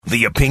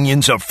The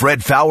opinions of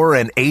Fred Faour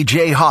and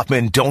A.J.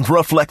 Hoffman don't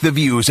reflect the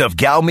views of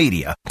Gal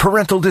Media.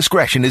 Parental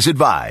discretion is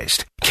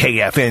advised.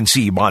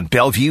 KFNC Mont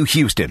Bellevue,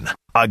 Houston,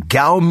 a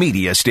Gal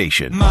Media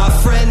station. My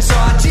friends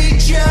are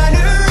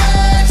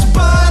degenerates,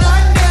 but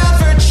I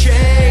never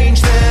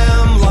change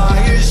them.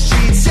 Liars,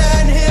 cheats,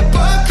 and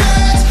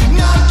hypocrites,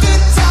 not the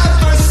time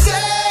for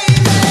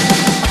saving.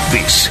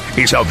 This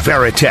is a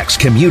Veritex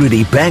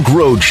Community Bank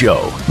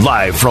Roadshow,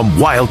 live from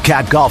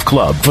Wildcat Golf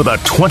Club for the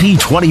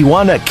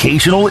 2021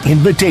 Occasional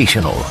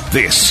Invitational.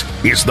 This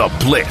is the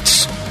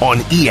Blitz on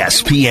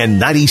ESPN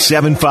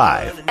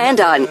 97.5. And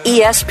on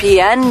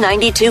ESPN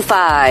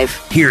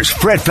 92.5. Here's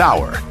Fred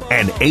Faour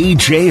and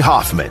A.J.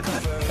 Hoffman.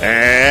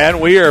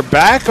 And we are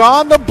back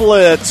on the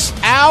Blitz.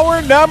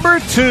 Hour number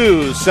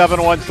 2,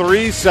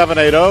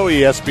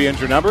 713-780.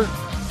 ESPN's your number.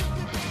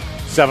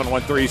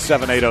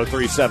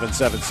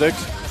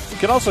 713-780-3776. You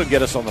can also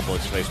get us on the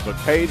Blitz Facebook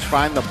page.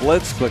 Find the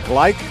Blitz, click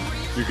like.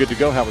 You're good to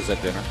go. How was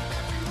that dinner?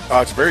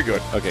 It's very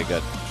good. Okay,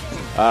 good.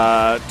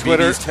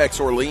 Twitter. BB's Tex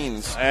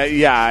Orleans.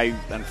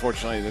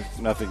 Unfortunately, there's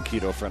nothing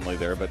keto-friendly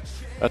there, but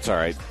that's all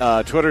right.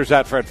 Twitter's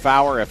at Fred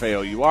Faour,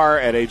 F-A-O-U-R,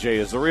 at AJ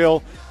is the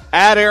real.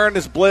 At Aaron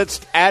is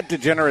Blitzed, at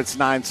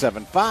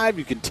Degenerates975.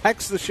 You can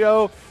text the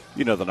show.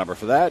 You know the number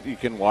for that. You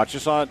can watch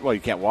us on, well,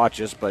 you can't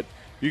watch us, but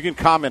you can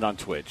comment on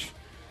Twitch.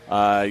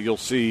 You'll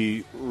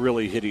see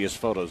really hideous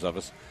photos of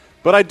us.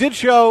 But I did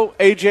show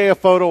AJ a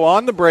photo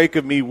on the break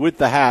of me with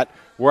the hat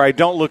where I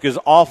don't look as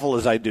awful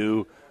as I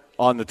do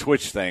on the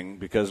Twitch thing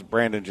because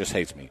Brandon just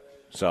hates me.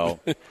 So,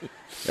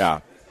 yeah.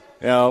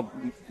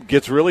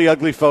 Gets really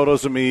ugly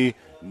photos of me.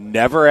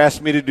 Never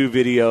asked me to do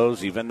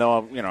videos, even though,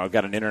 I've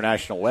got an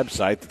international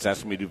website that's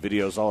asking me to do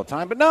videos all the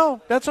time. But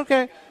no, that's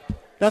okay.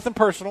 Nothing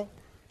personal.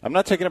 I'm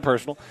not taking it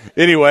personal.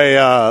 Anyway.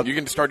 You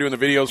can start doing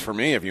the videos for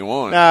me if you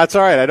want. Nah, it's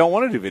all right. I don't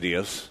want to do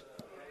videos.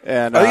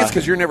 And I think it's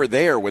because you're never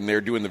there when they're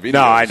doing the videos.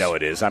 No, I know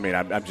it is. I mean,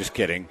 I'm just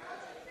kidding.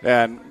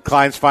 And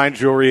Klein's fine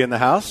jewelry in the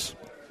house.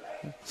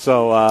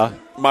 So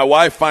my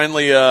wife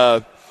finally,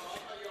 I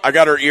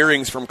got her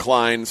earrings from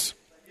Klein's,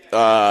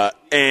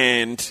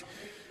 and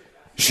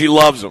she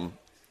loves them.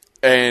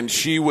 And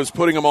she was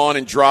putting them on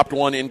and dropped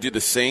one into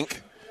the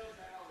sink,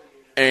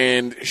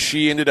 and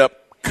she ended up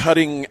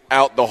cutting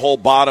out the whole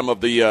bottom of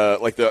the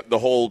the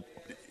whole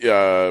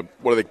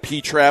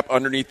P-trap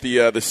underneath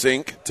the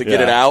sink to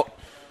get it out.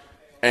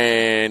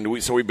 And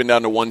we've been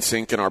down to one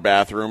sink in our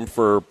bathroom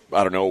for,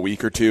 I don't know, a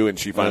week or two, and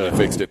she finally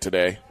fixed it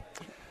today.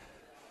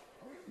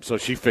 So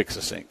she fixed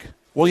the sink.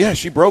 Well, yeah,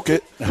 she broke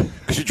it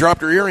because she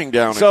dropped her earring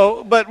down.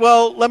 So,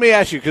 let me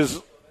ask you,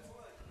 because,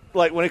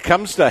 when it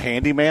comes to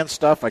handyman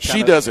stuff,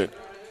 she does it.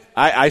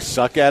 I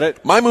suck at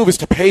it. My move is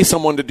to pay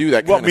someone to do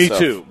that kind of stuff.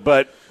 Well, me too,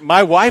 but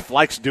my wife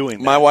likes doing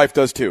that. My wife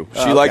does too.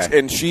 She likes,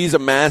 and she's a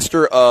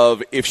master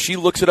of, if she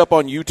looks it up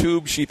on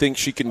YouTube, she thinks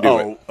she can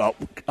do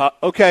it.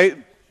 Okay.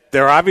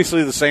 They're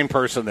obviously the same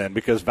person then,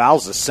 because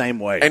Val's the same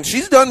way. And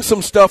she's done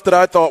some stuff that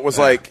I thought was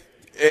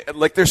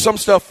there's some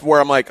stuff where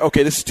I'm like,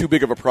 okay, this is too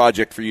big of a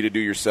project for you to do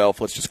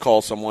yourself. Let's just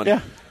call someone. Yeah.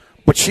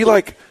 But she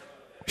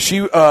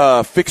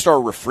fixed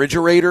our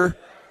refrigerator.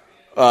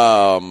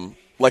 The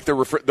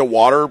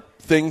water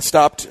thing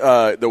stopped.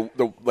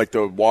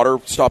 The water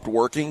stopped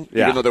working,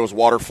 even though there was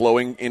water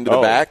flowing into the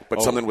back,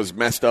 but something was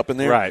messed up in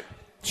there. Right.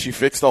 She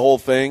fixed the whole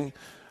thing.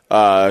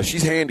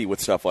 She's handy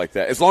with stuff like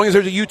that, as long as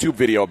there's a YouTube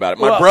video about it.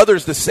 My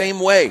brother's the same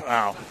way.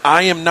 Wow.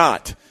 I am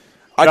not.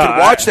 I can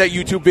watch that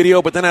YouTube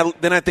video, but then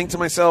I think to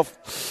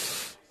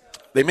myself,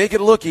 they make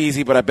it look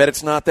easy, but I bet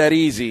it's not that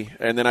easy.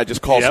 And then I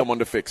just call someone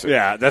to fix it.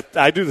 Yeah,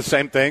 I do the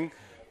same thing.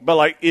 But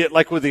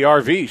like with the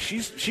RV,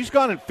 she's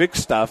gone and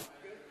fixed stuff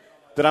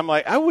that I'm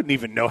like, I wouldn't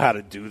even know how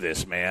to do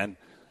this, man.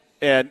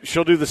 And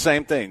she'll do the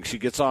same thing. She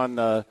gets on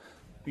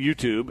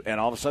YouTube, and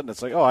all of a sudden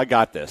it's like, oh, I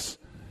got this.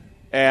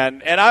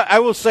 And I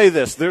will say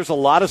this. There's a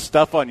lot of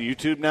stuff on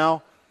YouTube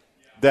now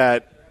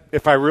that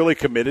if I really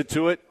committed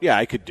to it,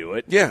 I could do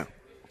it. Yeah.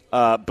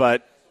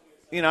 But,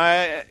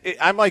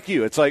 I'm like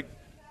you. It's like,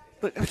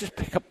 look, I'll just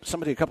pick up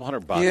somebody a couple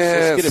 $100.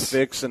 Yes. Let's get it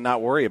fixed and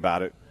not worry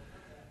about it.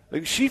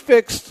 She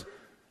fixed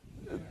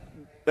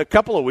a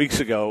couple of weeks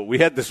ago. We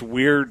had this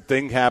weird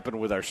thing happen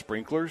with our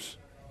sprinklers,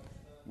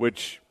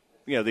 which,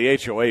 the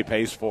HOA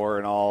pays for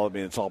and all. I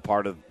mean, it's all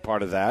part of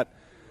that.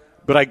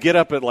 But I get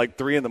up at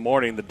 3 in the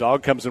morning. The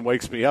dog comes and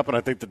wakes me up, and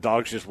I think the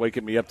dog's just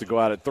waking me up to go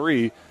out at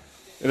 3.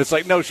 And it's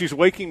like, no, she's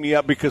waking me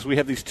up because we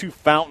have these 2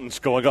 fountains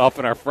going off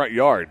in our front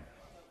yard.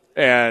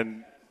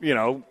 And,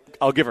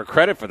 I'll give her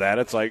credit for that.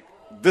 It's like,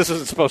 this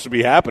isn't supposed to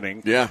be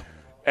happening. Yeah.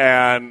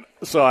 And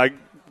so I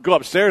go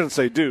upstairs and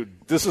say,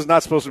 dude, this is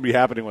not supposed to be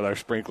happening with our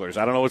sprinklers.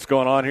 I don't know what's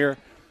going on here,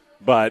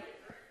 but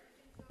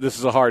this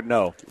is a hard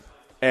no.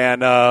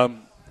 And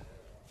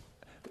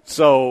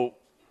so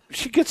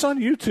she gets on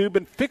YouTube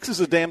and fixes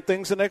the damn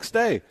things the next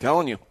day.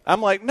 Telling you.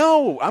 I'm like,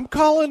 no, I'm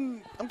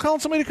calling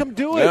somebody to come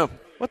do it. Yeah.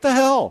 What the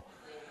hell?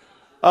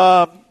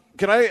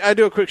 Can I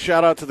do a quick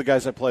shout-out to the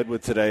guys I played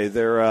with today?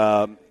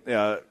 They're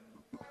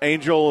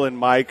Angel and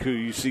Mike, who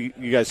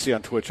you guys see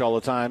on Twitch all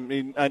the time. I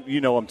mean,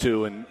 you know them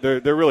too, and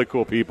they're really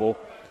cool people.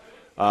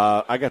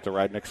 I got to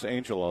ride next to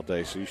Angel all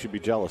day, so you should be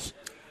jealous.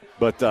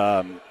 But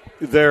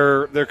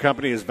their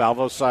company is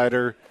Valvo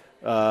Cider.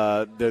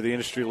 They're the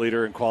industry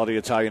leader in quality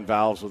Italian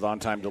valves with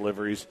on-time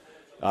deliveries.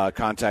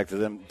 Contacted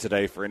them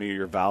today for any of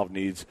your valve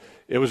needs.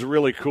 It was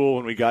really cool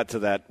when we got to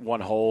that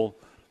one hole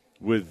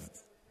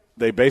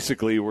they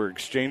basically were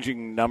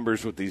exchanging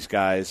numbers with these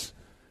guys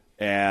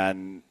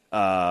and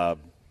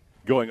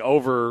going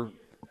over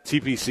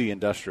TPC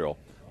Industrial.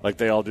 Like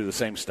they all do the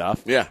same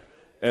stuff. Yeah.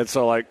 And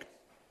so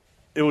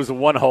it was the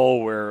one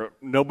hole where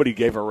nobody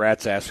gave a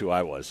rat's ass who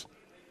I was.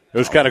 It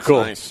was kind of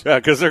cool. Nice. Yeah,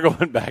 because they're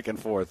going back and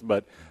forth.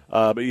 But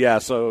yeah,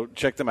 so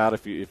check them out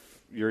if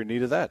you're in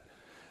need of that.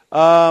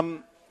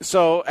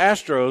 So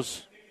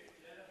Astros,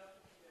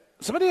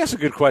 somebody asked a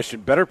good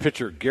question. Better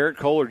pitcher, Garrett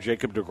Cole or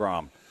Jacob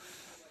deGrom?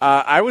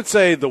 I would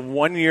say the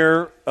 1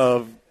 year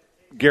of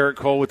Garrett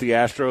Cole with the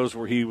Astros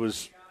where he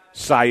was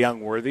Cy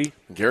Young worthy.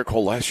 Garrett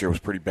Cole last year was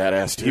pretty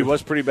badass, too. He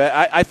was pretty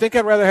bad. I think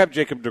I'd rather have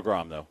Jacob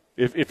deGrom, though.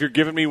 If you're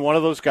giving me one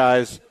of those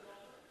guys,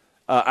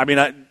 I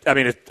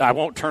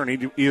won't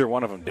turn either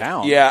one of them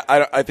down. Yeah,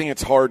 I think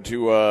it's hard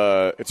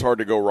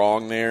to go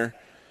wrong there,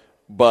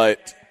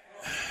 but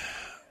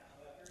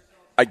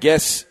I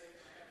guess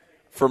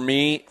for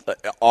me,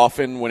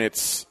 often when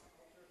it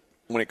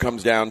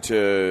comes down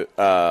to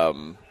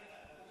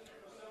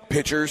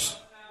pitchers,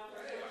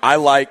 I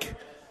like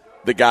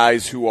the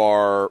guys who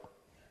are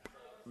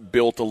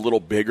built a little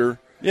bigger.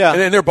 Yeah,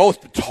 and then they're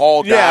both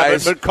tall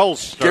guys. Yeah, but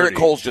Cole's sturdy. Garrett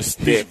Cole's just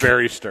thick. He's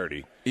very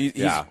sturdy.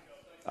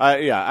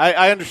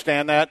 I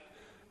understand that.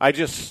 I'm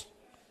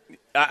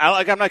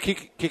not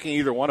kicking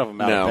either one of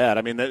them out of bed.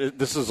 I mean,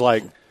 this is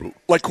like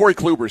Corey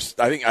Kluber's.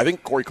 I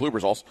think Corey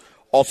Kluber's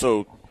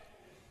also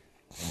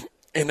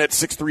in that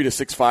 6'3"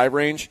 to 6'5"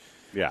 range.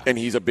 Yeah, and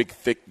he's a big,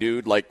 thick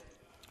dude. Like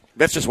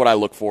that's just what I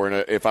look for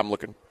if I'm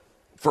looking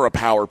for a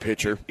power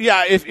pitcher.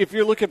 Yeah, if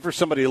you're looking for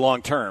somebody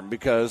long term,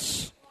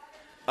 because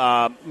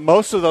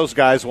most of those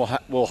guys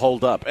will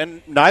hold up,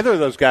 and neither of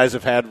those guys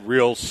have had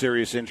real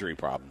serious injury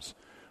problems.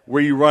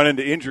 Where you run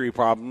into injury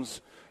problems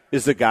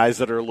is the guys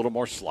that are a little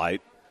more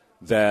slight,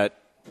 that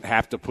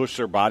have to push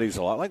their bodies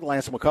a lot, like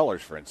Lance McCullers,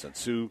 for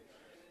instance, who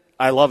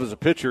I love as a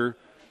pitcher,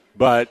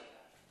 but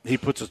he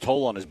puts a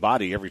toll on his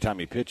body every time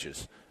he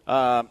pitches.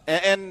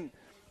 And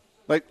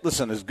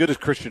listen, as good as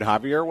Cristian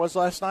Javier was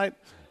last night,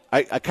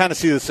 I kind of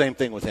see the same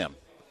thing with him.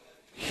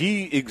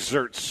 He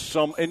exerts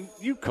and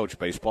you coach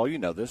baseball, you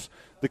know this.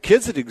 The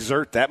kids that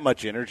exert that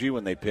much energy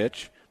when they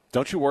pitch,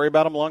 don't you worry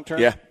about them long term?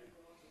 Yeah.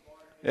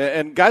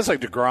 And guys like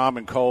deGrom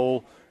and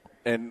Cole,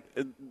 and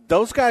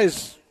those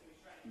guys,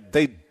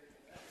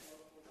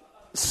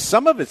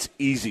 some of it's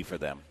easy for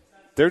them.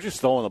 They're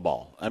just throwing the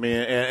ball. I mean,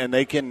 and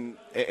they can,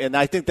 and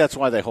I think that's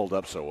why they hold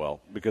up so well,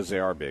 because they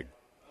are big.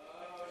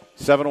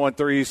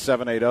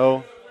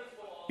 713-780,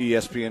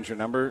 ESPN's your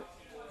number.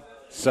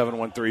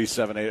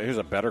 713-780. Here's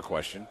a better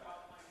question.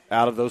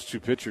 Out of those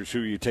two pitchers,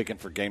 who are you taking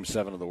for Game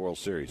 7 of the World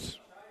Series?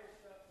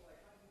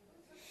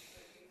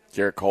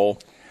 Garrett Cole.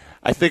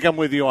 I think I'm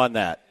with you on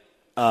that.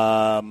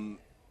 I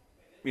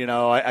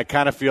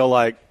kind of feel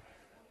like,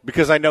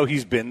 because I know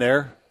he's been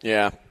there.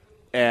 Yeah.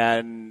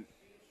 And,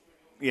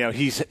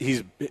 he's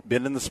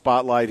been in the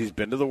spotlight. He's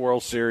been to the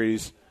World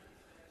Series.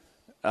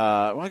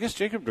 I guess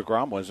Jacob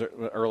deGrom was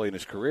early in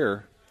his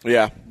career.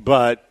 Yeah.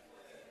 But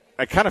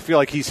I kind of feel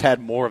like he's had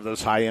more of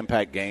those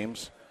high-impact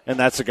games, and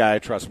that's the guy I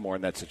trust more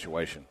in that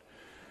situation.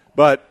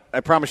 But I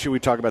promise you we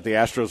talk about the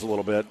Astros a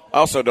little bit. I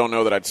also don't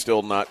know that I'd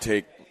still not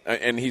take –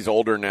 and he's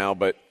older now,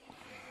 but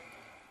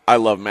I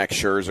love Max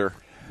Scherzer.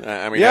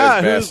 I mean,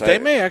 at his best, they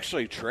may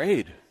actually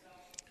trade.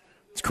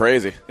 It's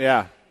crazy.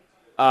 Yeah.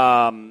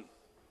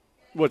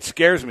 What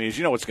scares me is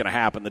what's going to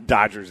happen. The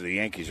Dodgers or the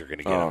Yankees are going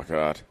to get him. Oh,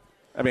 God.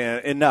 I mean,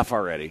 enough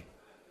already.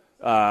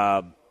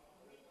 But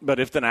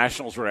if the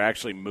Nationals were to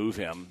actually move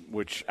him,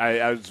 which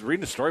I was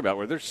reading a story about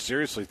where they're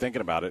seriously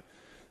thinking about it.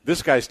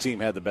 This guy's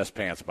team had the best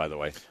pants, by the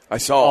way. I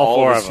saw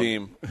all of his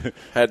team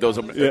had those.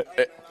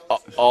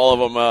 All of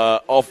them.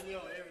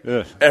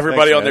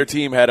 Everybody on their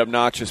team had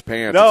obnoxious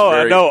pants.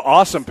 No,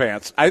 awesome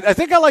pants. I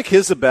think I like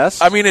his the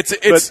best. I mean,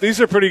 but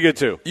these are pretty good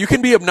too. You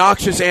can be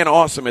obnoxious and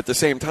awesome at the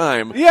same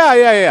time.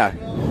 Yeah.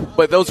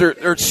 But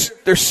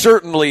they're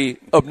certainly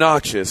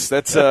obnoxious.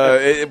 That's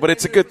but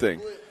it's a good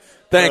thing.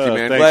 Thank you,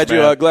 man. Thanks,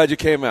 Glad you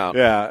came out.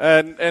 Yeah,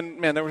 and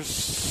man, there were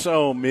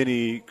so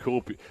many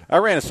cool people. I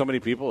ran into so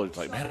many people. It's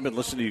like, man, I've been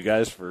listening to you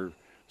guys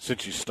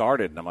since you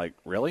started, and I'm like,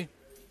 really?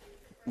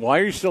 Why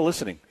are you still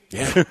listening?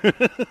 Yeah.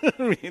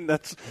 I mean,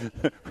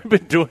 we've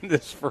been doing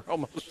this for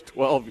almost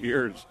 12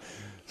 years.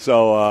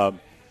 So,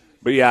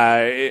 but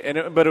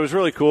yeah, but it was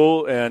really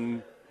cool,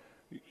 and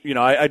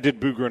I did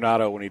Boo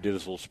Granado when he did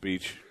his little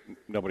speech.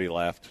 Nobody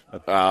laughed. I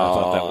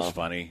thought that was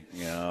funny,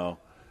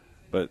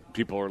 But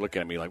people were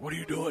looking at me like, "What are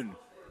you doing?"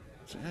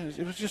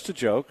 It was just a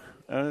joke.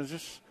 I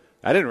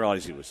didn't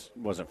realize he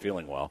wasn't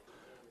feeling well.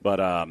 But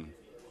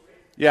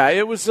yeah,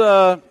 it was.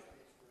 But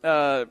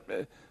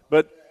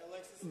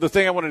the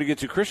thing I wanted to get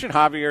to, Cristian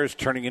Javier is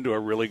turning into a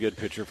really good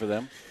pitcher for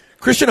them.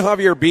 Cristian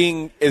Javier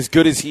being as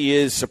good as he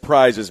is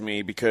surprises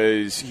me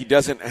because he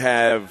doesn't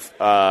have.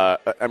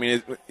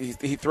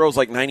 He throws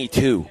like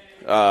 92.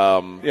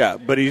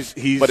 But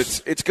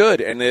it's good,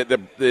 and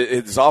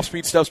his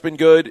off-speed stuff's been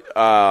good.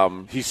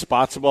 He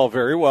spots the ball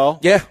very well.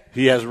 Yeah,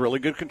 he has really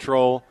good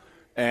control,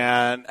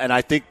 and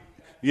I think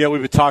we've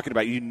been talking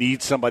about you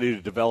need somebody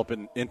to develop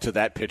into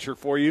that pitcher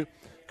for you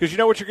because you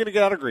know what you're going to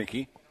get out of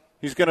Greinke.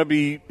 He's going to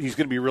be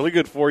really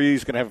good for you.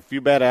 He's going to have a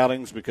few bad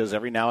outings because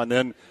every now and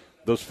then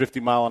those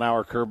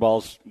 50-mile-an-hour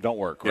curveballs don't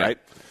work, right?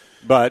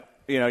 But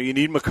you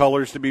need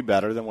McCullers to be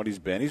better than what he's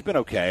been. He's been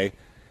okay,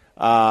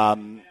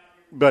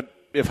 but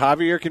if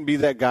Javier can be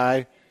that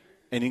guy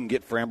and he can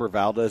get Framber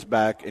Valdez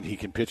back and he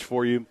can pitch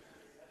for you,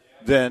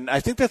 then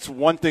I think that's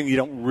one thing you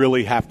don't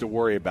really have to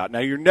worry about. Now,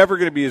 you're never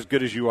going to be as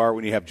good as you are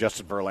when you have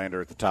Justin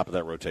Verlander at the top of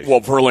that rotation.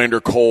 Well,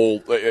 Verlander,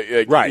 Cole,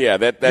 right? Yeah,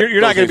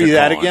 you're not going to be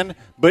that again.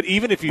 But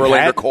even if you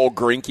Verlander, Cole,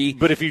 Greinke,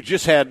 but if you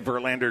just had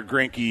Verlander,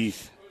 Greinke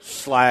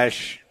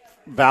 /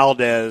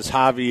 Valdez,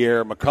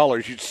 Javier,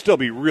 McCullers, you'd still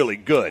be really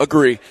good.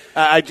 Agree.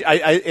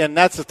 And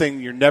that's the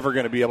thing you're never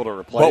going to be able to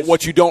replace. But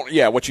what you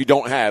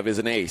don't have is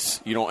an ace.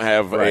 You don't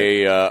have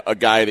a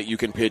guy that you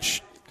can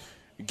pitch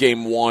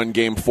game 1,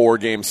 game 4,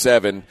 game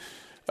 7.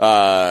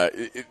 But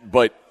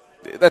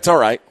that's all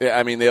right.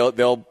 I mean,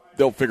 they'll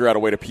figure out a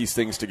way to piece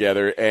things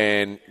together.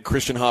 And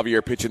Cristian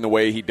Javier pitching the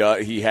way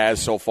he has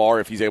so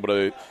far, if he's able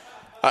to.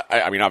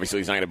 I mean, obviously,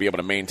 he's not going to be able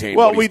to maintain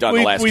what he's done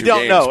the last 2 games. We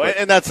don't know,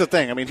 and that's the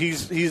thing. I mean,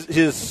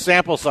 his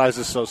sample size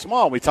is so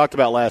small. We talked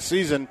about last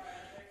season,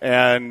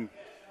 and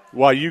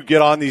while you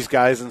get on these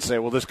guys and say,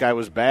 well, this guy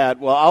was bad,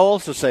 well, I'll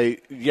also say,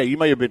 yeah, you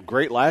may have been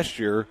great last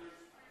year.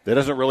 That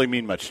doesn't really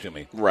mean much to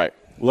me. Right.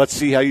 Let's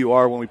see how you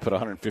are when we put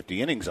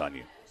 150 innings on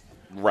you.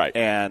 Right.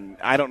 And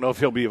I don't know if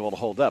he'll be able to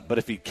hold up, but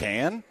if he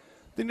can,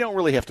 then you don't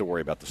really have to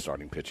worry about the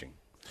starting pitching.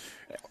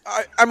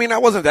 I mean, I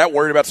wasn't that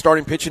worried about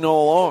starting pitching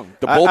all along.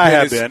 The bullpen I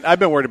have been. I've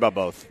been worried about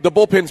both. The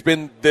bullpen's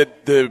been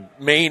the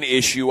main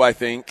issue, I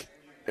think,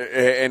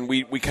 and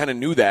we kind of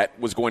knew that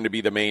was going to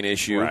be the main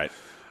issue. Right.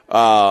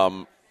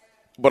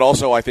 But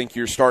also, I think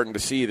you're starting to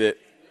see that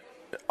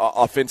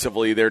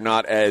offensively, they're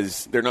not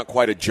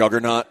quite a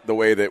juggernaut the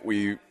way that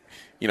we.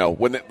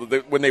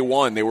 When they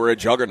won, they were a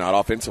juggernaut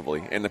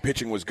offensively, and the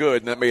pitching was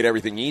good, and that made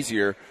everything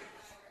easier.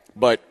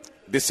 But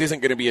this isn't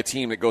going to be a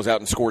team that goes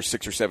out and scores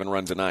 6 or 7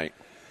 runs a night.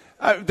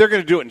 They're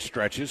going to do it in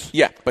stretches.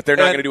 Yeah, but they're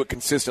not going to do it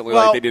consistently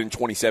like they did in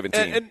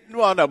 2017.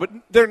 No, but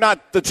they're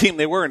not the team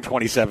they were in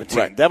 2017.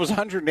 Right. That was a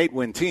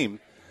 108-win team.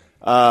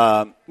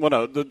 The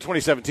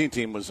 2017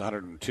 team was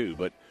 102,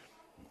 but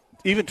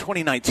even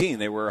 2019,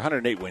 they were a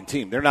 108-win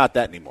team. They're not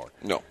that anymore.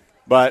 No.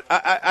 But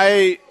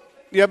I've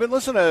been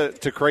listening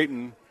to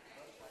Creighton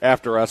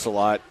after us a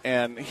lot,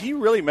 and he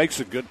really makes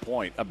a good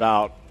point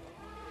about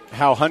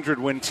how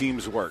 100-win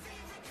teams work.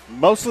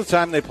 Most of the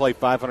time they play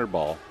 500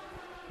 ball.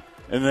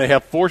 And they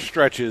have 4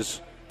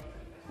 stretches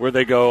where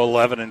they go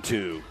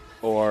 11-2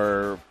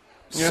 or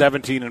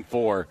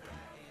 17-4.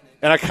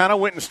 And I kind of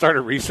went and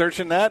started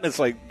researching that, and it's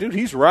like, dude,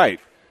 he's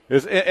right.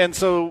 And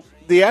so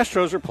the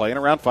Astros are playing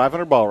around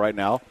 500 ball right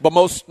now. But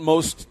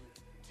most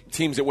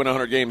teams that win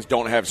 100 games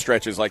don't have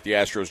stretches like the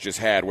Astros just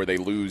had where they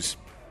lose,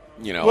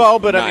 9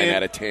 out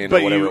of 10 but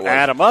or whatever you it was.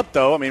 add them up,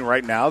 though. I mean,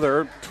 right now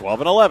they're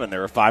 12-11.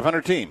 They're a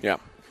 500 team. Yeah.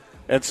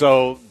 And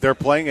so they're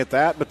playing at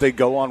that, but they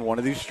go on one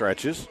of these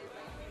stretches.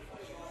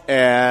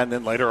 And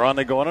then later on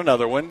they go on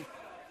another one.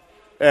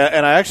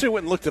 And I actually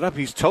went and looked it up.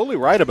 He's totally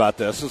right about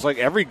this. It's like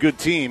every good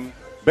team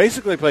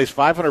basically plays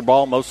 500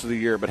 ball most of the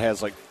year but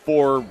has like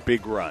 4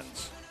 big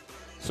runs.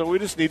 So we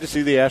just need to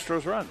see the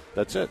Astros run.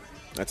 That's it.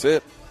 That's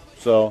it.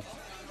 So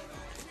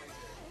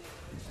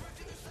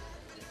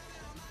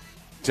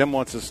Tim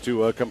wants us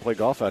to come play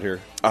golf out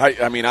here.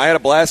 I mean, I had a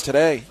blast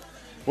today.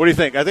 What do you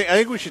think? I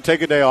think we should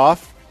take a day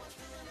off.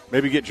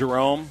 Maybe get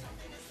Jerome.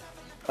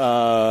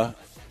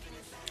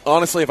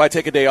 Honestly, if I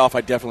take a day off,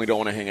 I definitely don't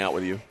want to hang out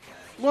with you.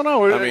 Well,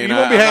 no, you won't be hanging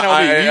out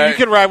with me. You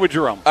can ride with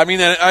Jerome. I mean,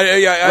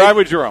 ride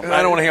with Jerome.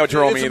 I don't want to hang out with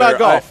Jerome it's either. It's about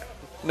golf.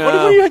 No.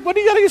 What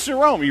do you got against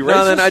Jerome? Are you racist?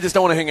 No, then I just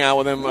don't want to hang out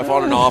with him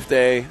on an off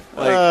day.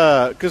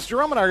 Because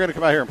Jerome and I are going to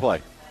come out here and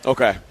play.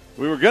 Okay.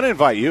 We were going to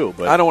invite you,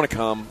 but I don't want to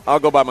come. I'll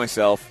go by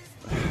myself.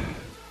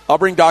 I'll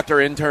bring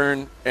Dr.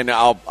 Intern, and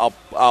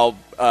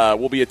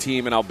we'll be a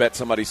team, and I'll bet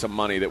somebody some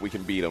money that we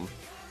can beat him.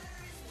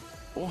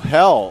 Well,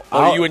 hell.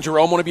 You and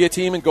Jerome want to be a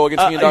team and go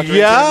against me and Dr.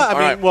 Yeah,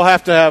 Intern? I mean, we'll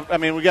have to have – I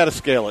mean, we got to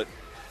scale it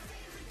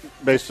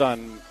based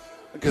on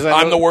 – because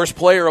I'm the worst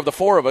player of the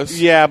 4 of us.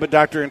 Yeah, but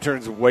Dr.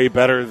 Intern's way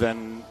better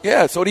than –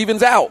 Yeah, so it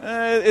evens out.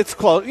 It's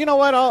close. You know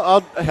what?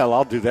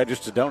 I'll do that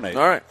just to donate.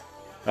 All right.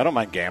 I don't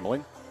mind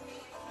gambling.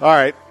 All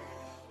right.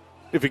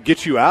 If it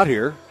gets you out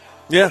here.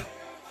 Yeah.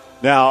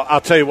 Now,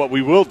 I'll tell you what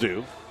we will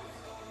do,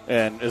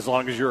 and as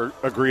long as you're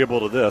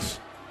agreeable to this,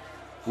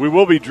 we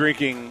will be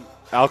drinking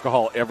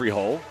alcohol every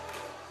hole.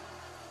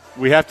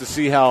 We have to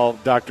see how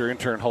Dr.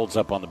 Intern holds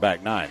up on the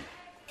back 9.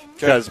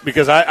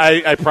 Because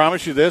I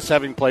promise you this,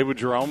 having played with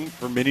Jerome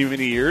for many,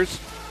 many years,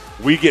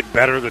 we get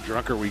better the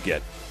drunker we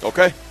get.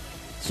 Okay.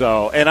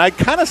 So, and I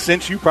kind of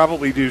sense you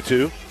probably do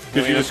too.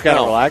 Because you just got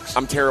to relax?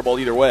 I'm terrible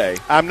either way.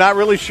 I'm not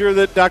really sure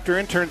that Dr.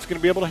 Intern's going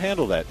to be able to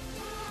handle that.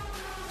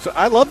 So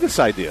I love this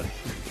idea.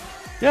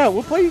 Yeah,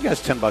 we'll play you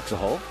guys $10 a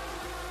hole.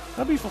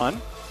 That'll be fun.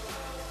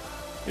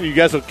 You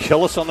guys will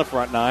kill us on the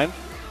front nine,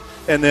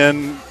 and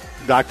then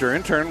Dr.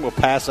 Intern will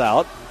pass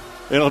out.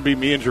 It'll be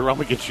me and Jerome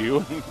against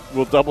you, and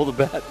we'll double the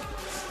bet.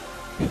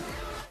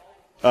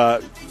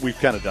 We've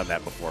kind of done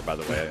that before, by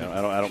the way.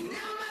 I don't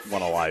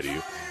want to lie to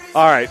you.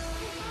 All right.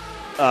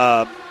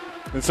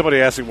 And somebody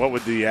asked me, what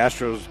would the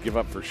Astros give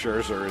up for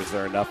Scherzer? Is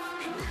there enough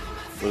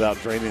without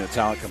draining the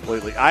talent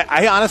completely?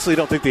 I honestly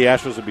don't think the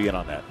Astros would be in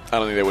on that. I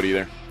don't think they would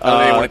either. I don't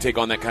think they want to take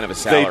on that kind of a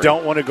salary. They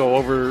don't want to go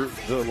over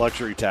the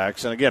luxury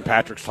tax. And, again,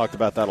 Patrick's talked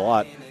about that a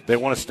lot. They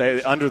want to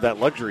stay under that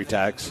luxury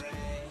tax,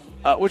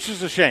 which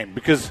is a shame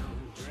because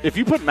if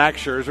you put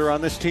Max Scherzer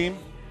on this team,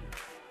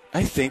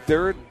 I think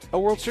they're a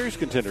World Series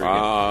contender again.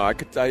 I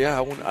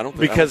don't think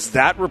because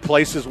that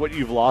replaces what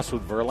you've lost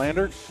with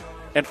Verlander.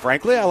 And,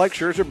 frankly, I like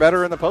Scherzer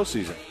better in the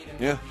postseason.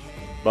 Yeah.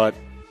 But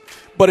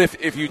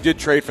if you did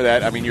trade for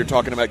that, I mean, you're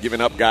talking about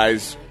giving up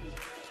guys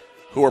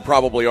who are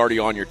probably already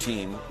on your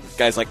team.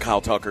 Guys like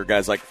Kyle Tucker,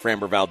 guys like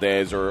Framber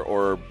Valdez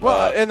or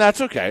and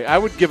that's okay. I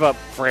would give up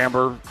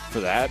Framber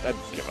for that. I'd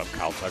give up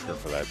Kyle Tucker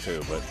for that,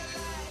 too. But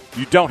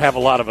you don't have a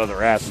lot of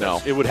other assets.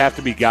 No. It would have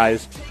to be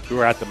guys who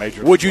are at the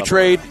major league Would you level.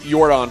 trade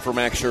Jordan for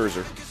Max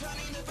Scherzer?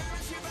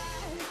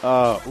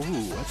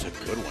 That's a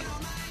good one.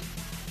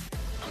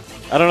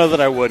 I don't know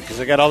that I would because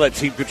I got all that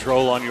team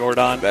control on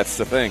Jordan. That's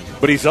the thing.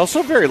 But he's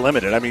also very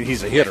limited. I mean,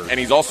 he's a hitter. And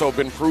he's also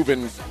been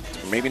proven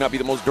to maybe not be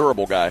the most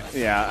durable guy.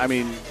 Yeah, I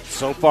mean,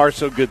 so far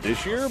so good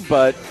this year,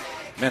 but,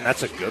 man,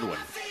 that's a good one.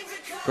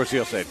 Of course, he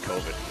also had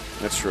COVID.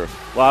 That's true.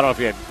 Well, I don't know if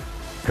he had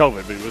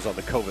COVID, but he was on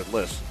the COVID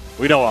list.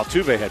 We know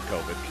Altuve had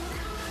COVID.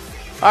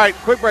 All right,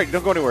 quick break.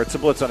 Don't go anywhere. It's the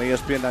Blitz on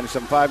ESPN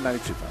 97.5,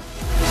 92.5.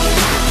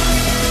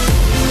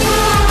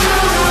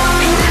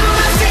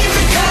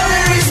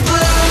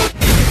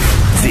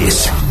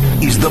 This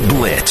is The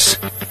Blitz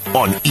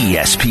on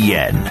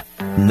ESPN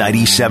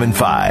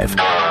 97.5.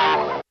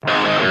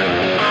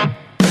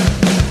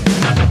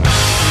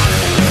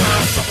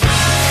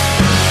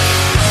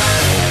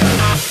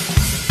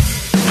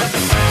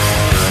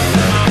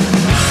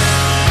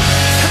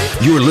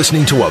 You're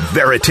listening to a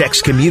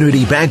Veritex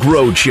Community Bank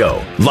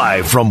Roadshow,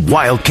 live from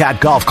Wildcat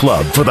Golf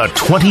Club for the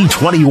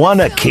 2021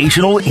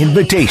 Occasional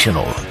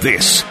Invitational.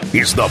 This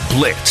is The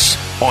Blitz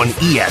on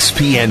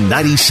ESPN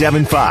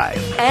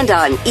 97.5. And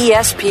on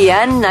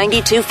ESPN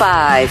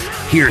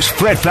 92.5. Here's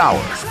Fred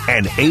Faour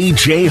and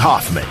A.J.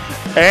 Hoffman.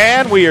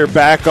 And we are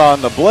back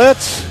on the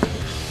Blitz.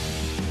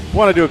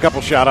 Want to do a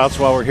couple shout-outs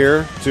while we're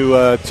here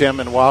to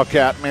Tim and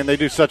Wildcat. Man, they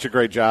do such a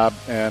great job,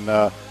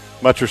 and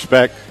much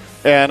respect.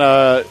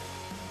 And,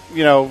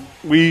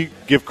 we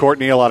give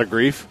Courtney a lot of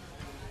grief.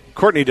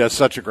 Courtney does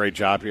such a great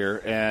job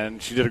here,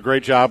 and she did a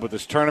great job with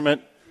this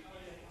tournament.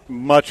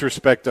 Much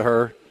respect to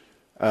her.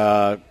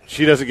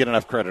 She doesn't get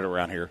enough credit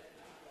around here.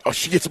 Oh,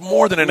 she gets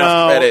more than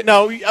enough credit.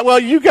 No, well,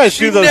 you guys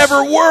do those. She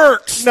never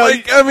works.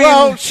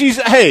 No, she's,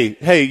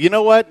 hey, you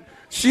know what?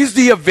 She's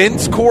the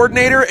events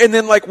coordinator, and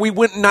then, we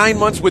went 9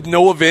 months with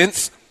no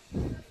events.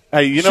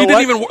 Hey, you know she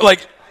what? didn't even,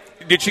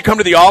 did she come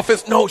to the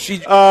office? No, she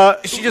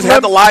just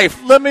had the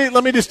life. Let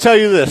me just tell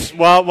you this.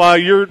 While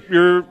you're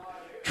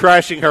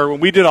trashing her, when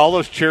we did all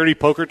those charity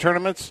poker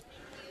tournaments,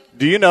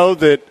 do you know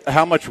that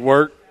how much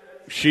work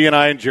she and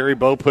I and Jerry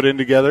Bowe put in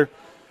together?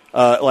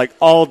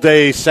 All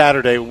day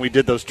Saturday when we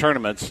did those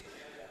tournaments,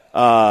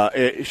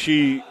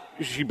 she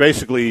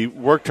basically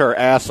worked her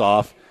ass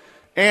off,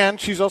 and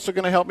she's also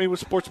going to help me with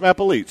Sports Map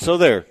Elite. So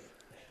there,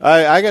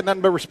 I got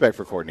nothing but respect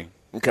for Courtney.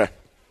 Okay.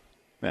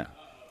 Yeah.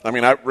 I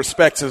mean,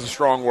 respect is a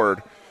strong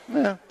word.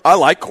 Yeah. I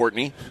like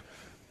Courtney,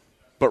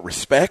 but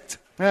respect?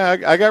 Yeah,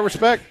 I got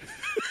respect.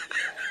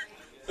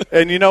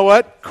 And you know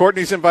what?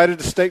 Courtney's invited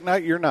to steak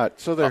night. You're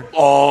not. So there.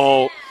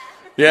 Oh,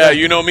 yeah,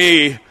 you know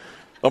me.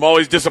 I'm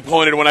always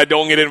disappointed when I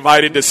don't get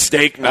invited to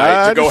steak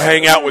night to go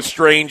hang out with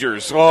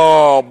strangers.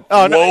 Oh,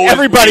 no,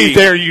 everybody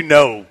there you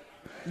know.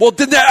 Well,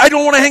 I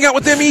don't want to hang out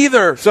with them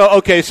either.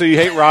 So you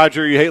hate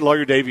Roger, you hate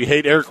Lawyer Dave, you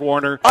hate Eric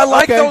Warner. I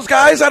like those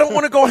guys. I don't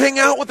want to go hang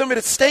out with them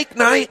at steak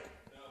night.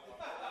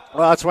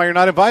 Well, that's why you're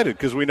not invited,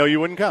 because we know you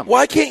wouldn't come.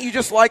 Why can't you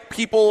just like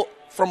people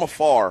from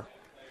afar?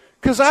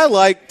 Because I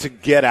like to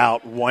get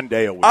out one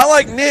day a week. I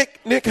like Nick.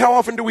 Nick, how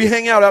often do we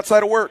hang out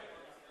outside of work?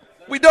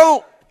 We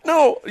don't.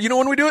 No. You know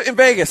when we do it? In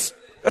Vegas.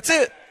 That's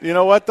it. You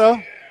know what, though?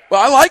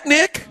 Well, I like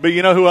Nick. But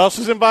you know who else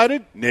is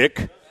invited?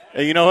 Nick.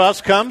 And you know who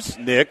else comes?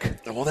 Nick.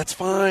 Well, that's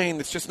fine.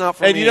 It's just not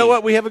for me. And you know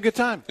what? We have a good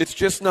time. It's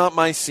just not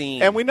my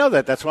scene. And we know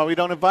that. That's why we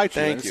don't invite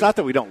you. Thank It's you. not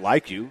that we don't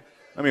like you.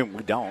 I mean,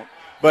 we don't.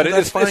 But Well,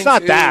 it's that's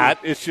not fine, that.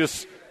 It's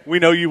just we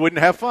know you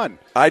wouldn't have fun.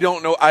 I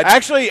don't know.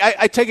 Actually,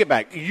 I take it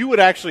back. You would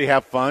actually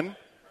have fun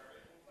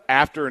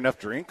after enough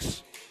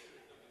drinks.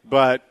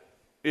 But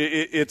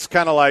it's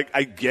kind of like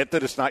I get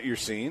that it's not your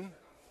scene.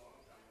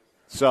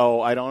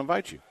 So I don't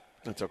invite you.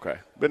 That's okay.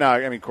 But no,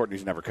 I mean,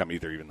 Courtney's never come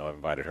either, even though I've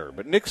invited her.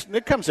 But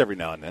Nick comes every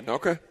now and then.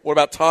 Okay. What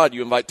about Todd?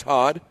 You invite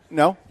Todd?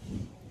 No.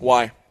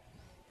 Why?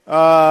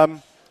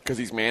 Because because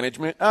he's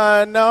management?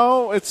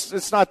 No,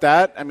 it's not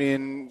that. I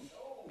mean,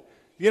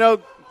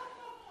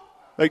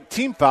 like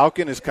Team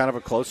Falcon is kind of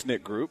a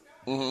close-knit group.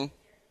 Mm-hmm.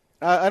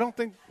 I don't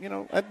think,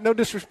 no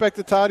disrespect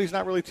to Todd, he's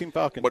not really Team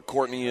Falcon. But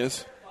Courtney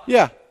is?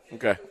 Yeah.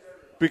 Okay.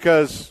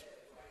 Because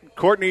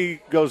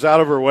Courtney goes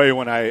out of her way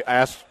when I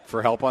ask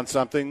for help on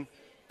something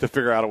to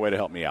figure out a way to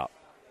help me out.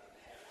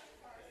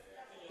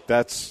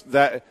 That's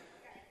kind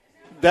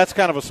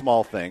of a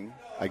small thing,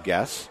 I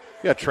guess.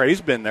 Yeah,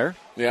 Trey's been there.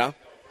 Yeah.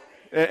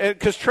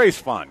 Because Trey's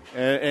fun,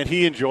 and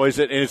he enjoys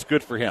it, and it's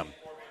good for him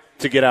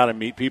to get out and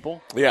meet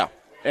people. Yeah.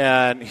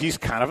 And he's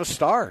kind of a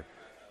star.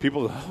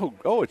 People go,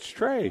 oh, it's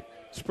Trey.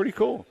 It's pretty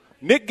cool.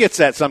 Nick gets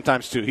that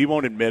sometimes, too. He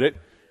won't admit it.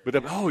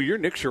 But, oh, you're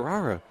Nick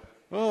Sciarra.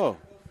 Oh.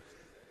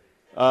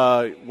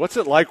 What's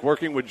it like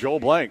working with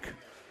Joel Blank?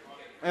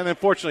 And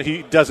unfortunately,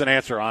 he doesn't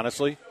answer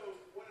honestly.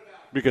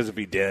 Because if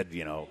he did,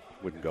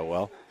 wouldn't go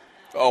well.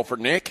 Oh, for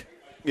Nick?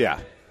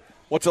 Yeah.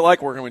 What's it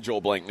like working with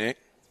Joel Blank, Nick?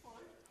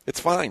 It's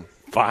fine.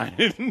 Fine.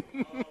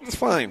 It's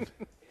fine. You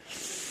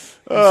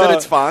said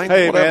it's fine.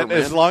 Hey, Whatever, man,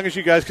 as long as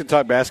you guys can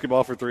talk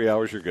basketball for 3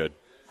 hours, you're good.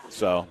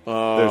 So,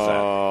 there's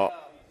that.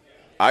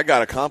 I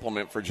got a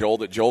compliment for Joel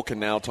that Joel can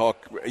now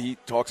talk. He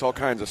talks all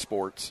kinds of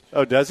sports.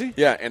 Oh, does he?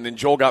 Yeah, and then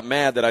Joel got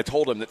mad that I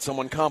told him that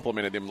someone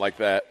complimented him like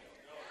that.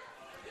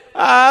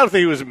 I don't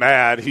think he was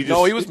mad. He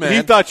was mad.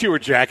 He thought you were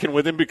jacking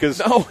with him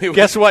because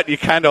guess what? You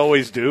kind of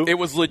always do. It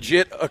was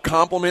legit a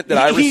compliment that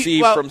I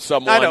received from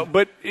someone I know,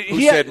 but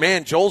who said,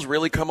 man, Joel's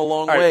really come a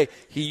long way.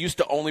 He used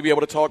to only be able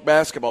to talk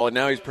basketball, and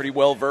now he's pretty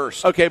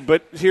well-versed. Okay,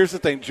 but here's the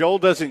thing. Joel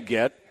doesn't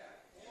get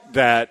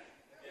that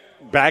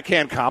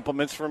backhand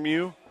compliments from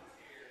you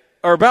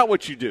are about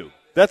what you do.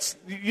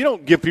 You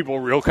don't give people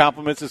real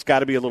compliments. It's got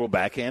to be a little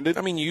backhanded.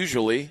 I mean,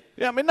 usually.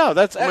 Yeah, I mean, no,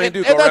 that's go that's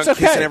around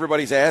okay. Kissing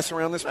everybody's ass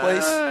around this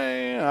place.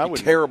 I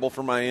would terrible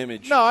for my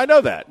image. No, I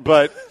know that,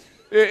 but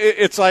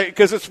it's like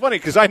because it's funny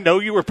because I know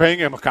you were paying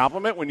him a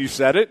compliment when you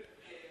said it,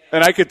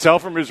 and I could tell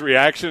from his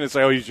reaction. It's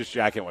like, oh, he's just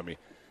jacking with me.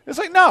 It's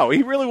like, no,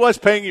 he really was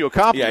paying you a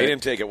compliment. Yeah, he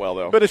didn't take it well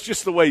though. But it's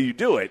just the way you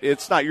do it.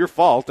 It's not your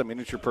fault. I mean,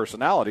 it's your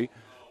personality,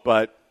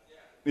 but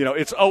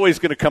it's always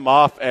going to come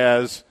off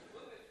as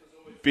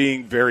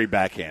being very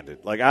backhanded.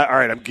 Like, all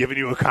right, I'm giving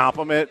you a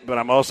compliment, but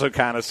I'm also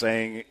kind of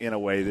saying in a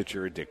way that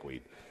you're a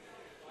dickweed.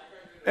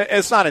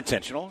 It's not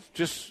intentional.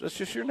 It's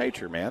just your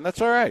nature, man. That's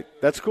all right.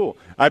 That's cool.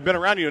 I've been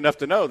around you enough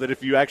to know that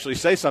if you actually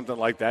say something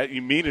like that,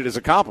 you mean it as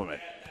a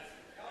compliment.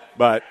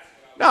 But,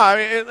 no, I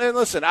mean, and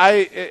listen,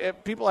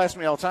 people ask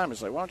me all the time,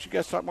 it's like, why don't you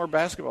guys talk more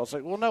basketball? It's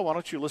like, well, no, why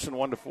don't you listen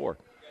 1 to 4?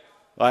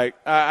 Like,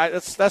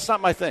 that's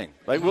not my thing.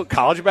 Like,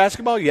 college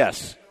basketball,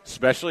 yes.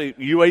 Especially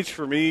UH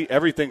for me,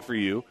 everything for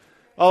you.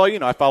 Oh,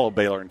 I follow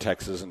Baylor and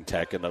Texas and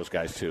Tech and those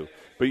guys too.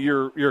 But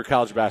you're a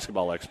college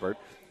basketball expert.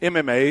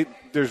 MMA,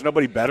 there's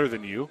nobody better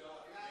than you.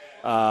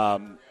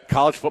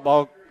 College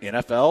football,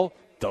 NFL,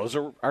 those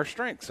are our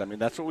strengths. I mean,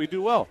 that's what we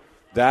do well.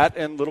 That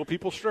and little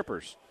people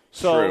strippers.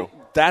 So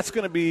that's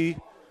going to be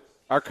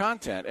our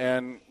content.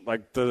 And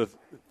like the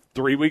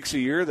 3 weeks a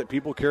year that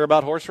people care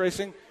about horse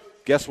racing,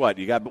 guess what?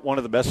 You got one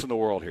of the best in the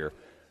world here.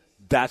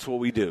 That's what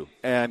we do.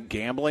 And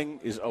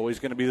gambling is always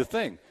going to be the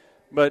thing.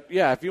 But,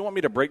 yeah, if you want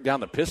me to break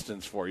down the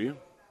Pistons for you,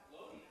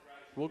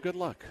 well, good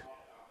luck.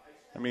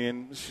 I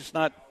mean, it's just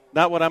not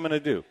what I'm going to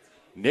do.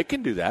 Nick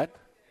can do that.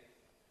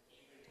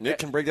 Nick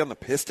can break down the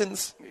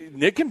Pistons?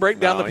 Nick can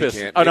break down the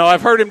Pistons. Can't. Oh, no,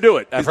 I've heard him do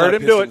it. I've heard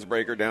him do it. Pistons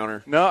breaker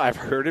downer. No, I've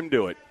heard him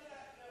do it.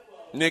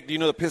 Nick, do you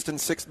know the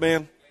Pistons' sixth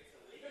man?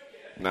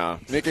 No.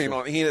 Nick ain't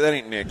on. That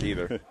ain't Nick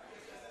either.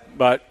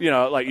 But,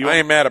 like you. I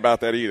ain't mad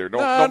about that either.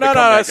 Don't no, become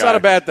that it's guy. not a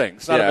bad thing.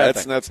 It's not a bad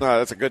thing.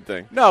 That's a good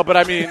thing. No, but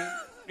I mean,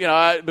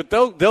 but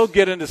they'll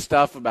get into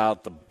stuff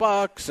about the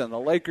Bucks and the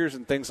Lakers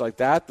and things like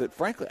that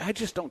frankly I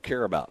just don't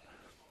care about.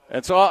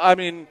 And so I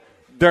mean,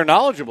 they're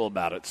knowledgeable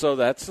about it. So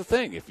that's the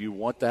thing. If you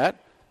want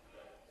that,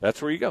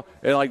 that's where you go.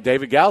 And like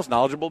David Gal's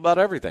knowledgeable about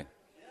everything.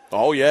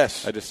 Oh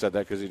yes, I just said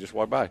that because he just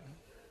walked by.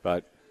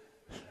 But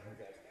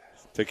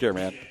take care,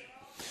 man.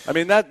 I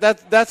mean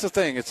that's the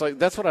thing. It's like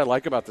that's what I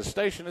like about the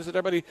station is that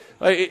everybody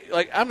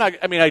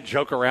I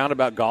joke around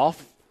about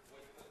golf,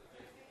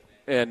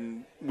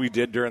 and we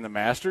did during the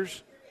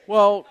Masters.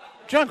 Well,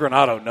 John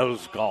Granato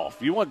knows golf.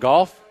 You want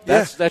golf?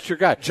 That's your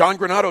guy. John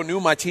Granato knew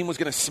my team was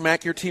going to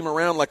smack your team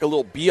around like a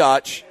little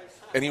biatch,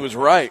 and he was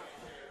right.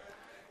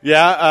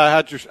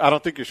 Yeah, I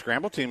don't think your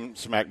scramble team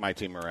smacked my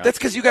team around. That's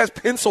because you guys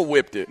pencil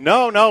whipped it.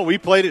 No, we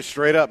played it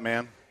straight up,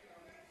 man.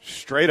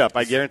 Straight up,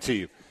 I guarantee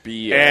you.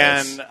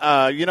 BS.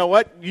 And you know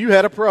what? You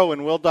had a pro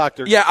in Will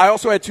Doctor. Yeah, I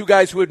also had two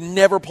guys who had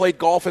never played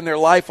golf in their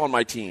life on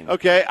my team.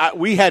 Okay,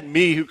 we had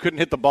me who couldn't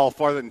hit the ball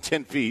farther than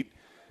 10 feet.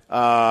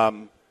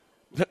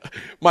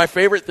 My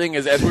favorite thing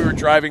is as we were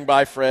driving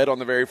by Fred on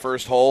the very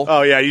first hole.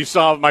 Oh, yeah, you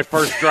saw my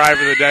first drive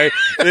of the day.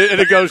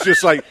 And it goes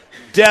just like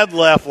dead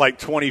left like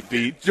 20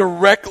 feet.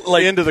 Direct,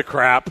 like into the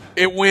crap.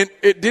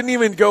 It didn't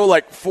even go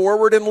like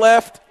forward and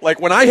left.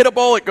 Like when I hit a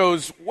ball, it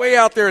goes way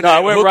out there and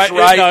it went right.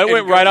 It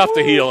went right off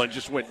the woo! heel and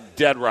just went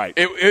dead right.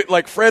 It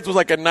like Fred's was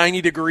like a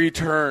 90-degree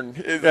turn.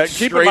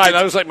 Keep in mind,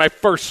 that was like my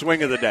first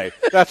swing of the day.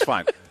 That's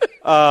fine.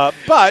 But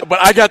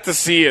I got to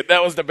see it.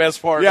 That was the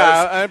best part.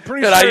 Yeah, I'm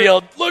pretty sure. And I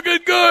yelled, "Looking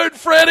good,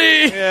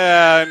 Freddie!"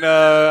 Yeah, and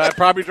I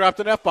probably dropped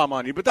an F-bomb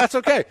on you, but that's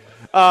okay.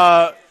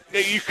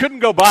 You couldn't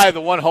go by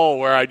the one hole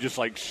where I just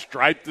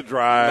striped the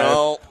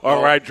drive,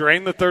 where I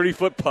drained the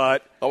 30-foot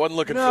putt. I wasn't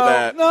looking for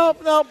that.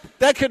 No,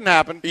 that couldn't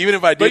happen. Even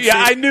if I did, but yeah,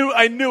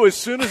 I knew as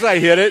soon as I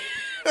hit it,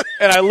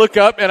 and I look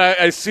up and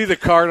I see the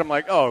card, I'm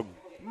like, oh,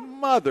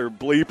 mother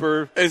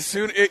bleeper!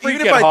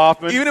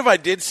 Even if I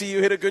did see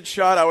you hit a good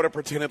shot, I would have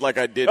pretended like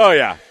I didn't. Oh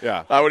yeah.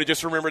 I would have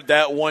just remembered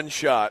that one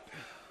shot.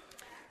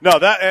 No,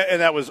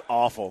 that was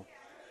awful.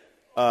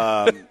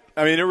 I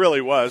mean, it really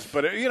was.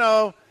 But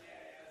this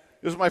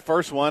was my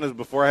first one. It was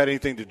before I had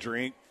anything to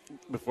drink.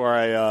 Before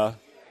I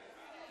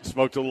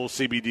smoked a little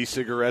CBD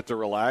cigarette to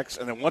relax,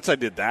 and then once I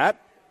did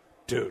that,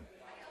 dude,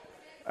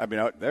 I mean,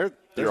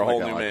 you're a whole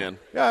new man.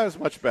 Yeah, it was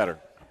much better.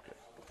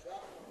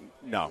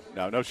 No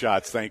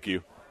shots, thank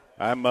you.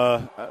 I'm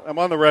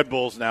on the Red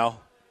Bulls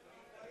now,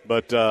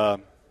 but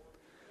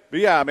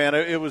yeah, man,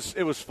 it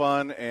was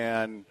fun,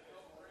 and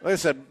like I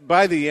said,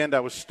 by the end I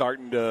was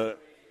starting to.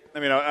 I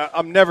mean,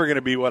 I'm never going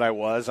to be what I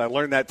was. I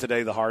learned that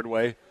today the hard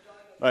way.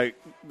 Like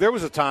there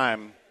was a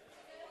time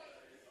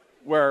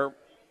where,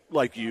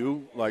 like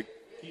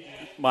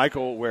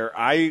Michael, where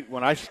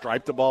when I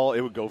striped the ball,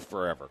 it would go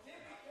forever,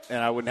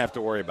 and I wouldn't have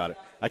to worry about it.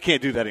 I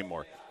can't do that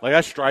anymore. Like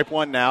I stripe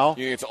one now.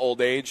 You think it's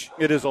old age?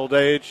 It is old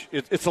age.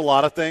 It's a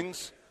lot of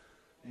things.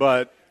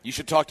 But you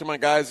should talk to my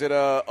guys at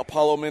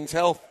Apollo Men's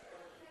Health.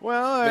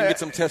 Well, maybe get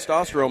some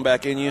testosterone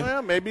back in you.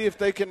 Well, maybe if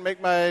they can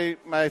make my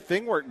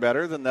thing work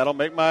better, then that'll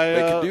make my they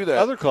can do that.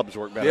 Other clubs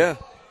work better. Yeah.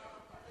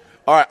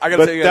 All right, I got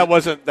to tell you that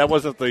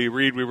wasn't the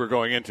read we were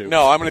going into.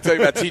 No, I'm going to tell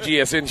you about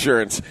TGS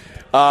Insurance.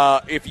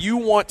 If you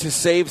want to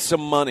save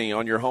some money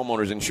on your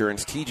homeowner's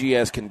insurance,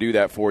 TGS can do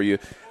that for you.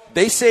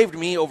 They saved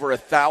me over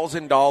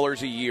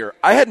 $1,000 a year.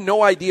 I had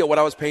no idea what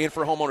I was paying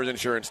for homeowner's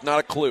insurance, not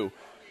a clue.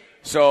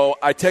 So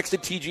I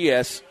texted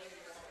TGS.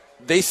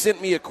 They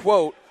sent me a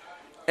quote,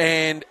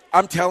 and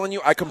I'm telling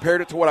you, I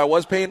compared it to what I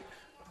was paying.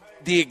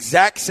 The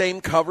exact same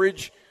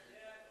coverage,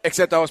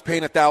 except I was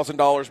paying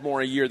 $1,000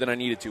 more a year than I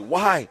needed to.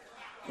 Why?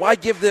 Why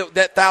give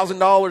that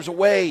 $1,000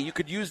 away? You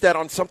could use that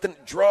on something,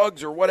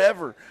 drugs or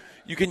whatever.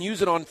 You can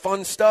use it on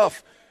fun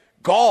stuff.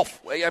 Golf.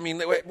 I mean,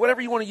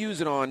 whatever you want to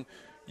use it on,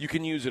 you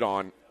can use it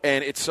on.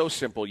 And it's so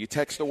simple. You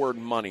text the word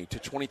money to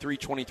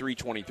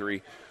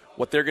 232323.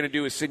 What they're going to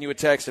do is send you a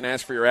text and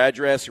ask for your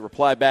address. You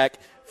reply back.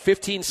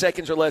 15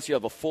 seconds or less, you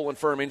have a full and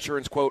firm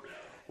insurance quote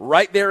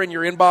right there in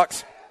your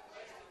inbox.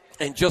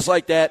 And just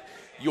like that,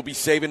 you'll be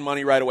saving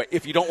money right away.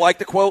 If you don't like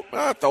the quote,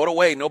 throw it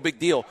away. No big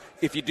deal.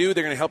 If you do,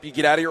 they're going to help you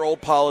get out of your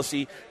old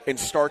policy and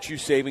start you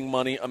saving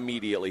money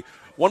immediately.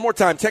 One more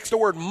time, text the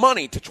word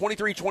money to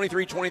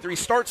 232323.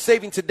 Start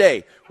saving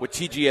today with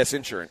TGS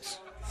Insurance.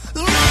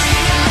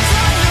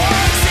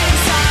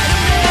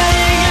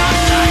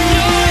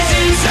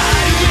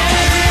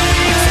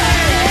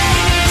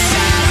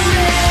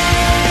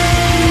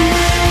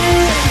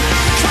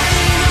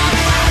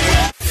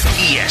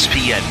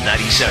 ESPN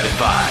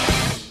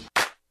 97.5.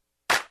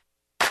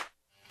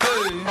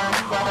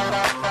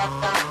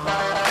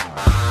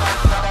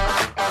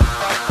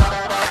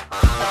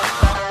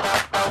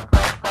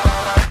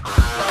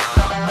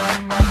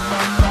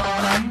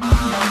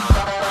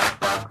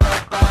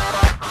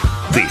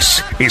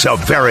 This is a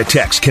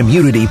Veritex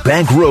Community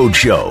Bank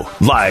Roadshow,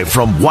 live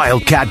from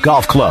Wildcat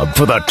Golf Club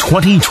for the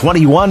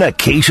 2021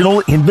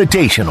 Occasional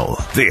Invitational.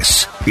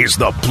 This is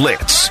the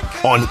Blitz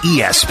on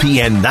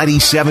ESPN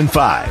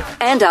 97.5.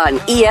 And on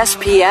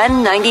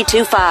ESPN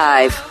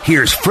 92.5.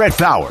 Here's Fred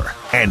Faour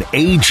and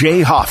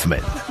A.J.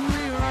 Hoffman.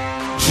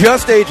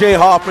 Just A.J.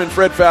 Hoffman.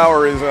 Fred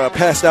Faour is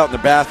passed out in the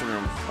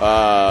bathroom.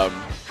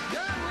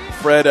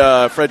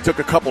 Fred took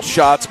a couple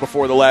shots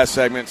before the last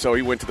segment, so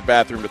he went to the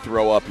bathroom to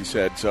throw up, he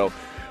said. So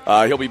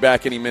he'll be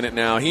back any minute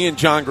now. He and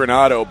John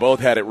Granato both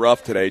had it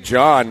rough today.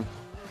 John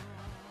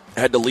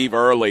had to leave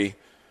early.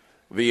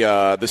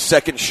 The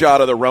second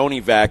shot of the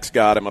Roni vax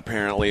got him,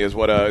 apparently, is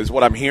what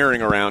I'm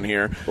hearing around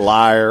here.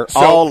 Liar.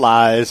 All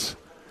lies.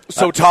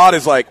 So Todd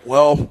is like,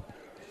 well,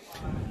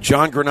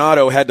 John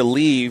Granato had to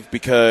leave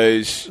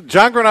because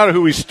John Granato,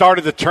 who we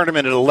started the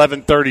tournament at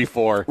 11:30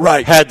 for,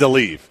 right, had to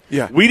leave.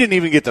 Yeah. We didn't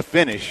even get to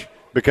finish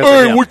because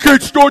of him. We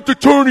can't start the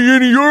tourney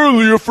any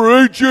earlier for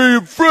AJ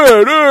and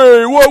Fred.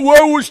 Hey,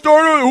 why we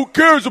start early? Who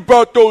cares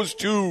about those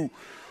two?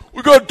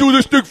 We got to do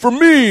this thing for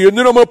me, and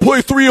then I'm going to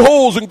play 3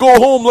 holes and go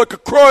home like a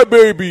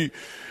crybaby.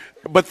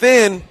 But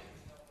then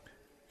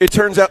it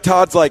turns out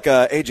Todd's like,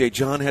 AJ,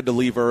 John had to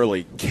leave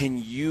early.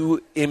 Can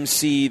you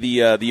MC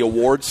the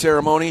award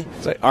ceremony?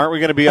 Say, aren't we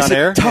going to be on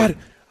air? Todd,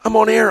 I'm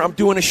on air. I'm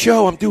doing a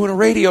show. I'm doing a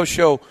radio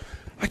show.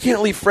 I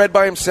can't leave Fred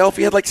by himself.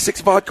 He had like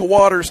 6 vodka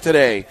waters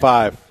today.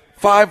 5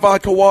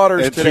 vodka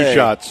waters and today. 2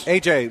 shots.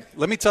 AJ,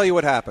 let me tell you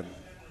what happened.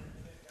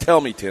 Tell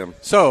me, Tim.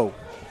 So,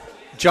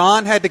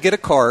 John had to get a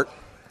cart.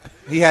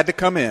 He had to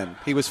come in.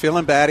 He was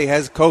feeling bad. He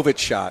has a COVID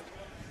shot.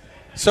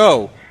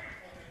 So,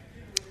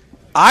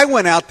 I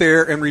went out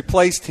there and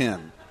replaced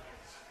him.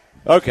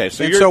 Okay,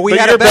 so we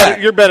had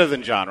you're better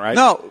than John, right?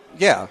 No,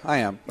 Yeah, I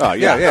am. Oh,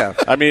 yeah. Yeah.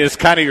 I mean, it's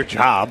kind of your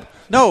job.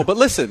 No, but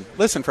listen,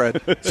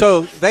 Fred.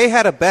 So they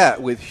had a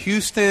bet with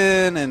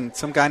Houston and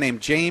some guy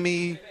named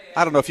Jamie.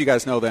 I don't know if you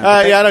guys know them.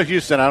 Yeah, I know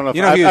Houston. I don't know if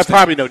You know I Houston.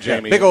 probably know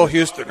Jamie. Yeah, big old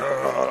Houston.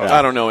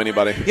 I don't know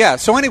anybody. Yeah,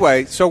 so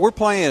anyway, we're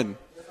playing.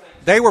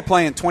 They were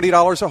playing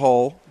 $20 a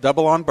hole,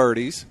 double on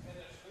birdies,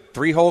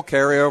 3-hole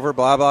carryover,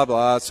 blah, blah,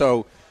 blah.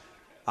 So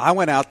I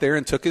went out there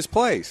and took his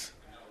place.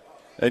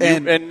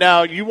 And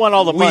now you won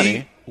all the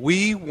money.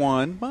 We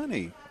won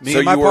money. Me So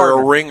and my you were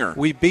partner. a ringer.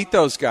 We beat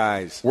those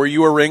guys. Were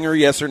you a ringer,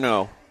 yes or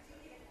no?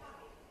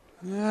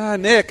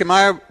 Nick, am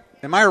I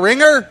a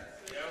ringer?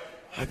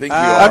 I think you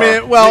are. I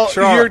mean, well, Big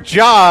Shark. your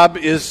job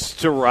is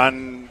to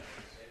run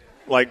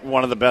like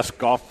one of the best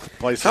golf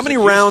places. How many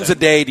in rounds a Houston.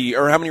 day do you,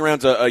 or how many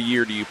rounds a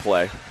year do you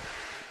play?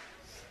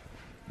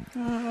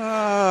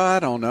 I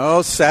don't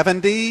know,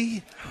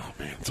 70,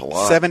 Man, it's a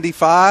lot.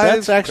 75.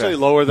 That's actually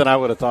lower than I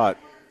would have thought.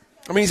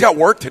 I mean, he's got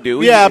work to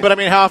do. Yeah, but I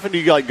mean, how often do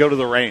you like go to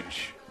the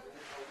range?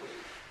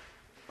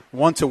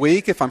 Once a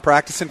week if I'm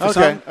practicing for Okay,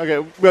 something.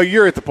 okay. Well,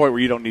 you're at the point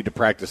where you don't need to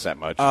practice that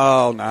much.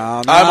 Oh,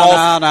 no.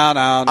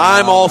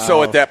 I'm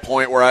also at that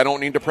point where I don't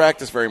need to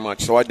practice very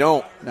much, so I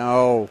don't.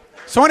 No.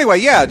 So anyway,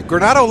 yeah,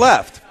 Granado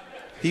left.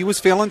 He was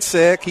feeling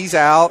sick. He's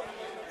out.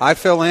 I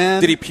fill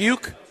in. Did he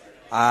puke?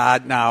 No, I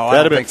That'd don't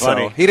have been think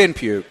funny. so. He didn't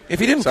puke. If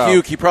he didn't So-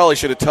 puke, he probably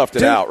should have toughed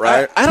it out,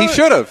 right? He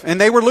should have, and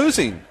they were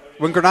losing.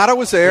 When Granado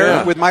was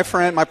there with my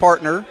friend, my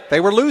partner, they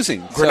were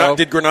losing. So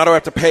Did Granado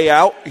have to pay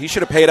out? He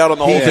should have paid out on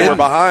the he whole thing. They were didn't.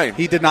 behind.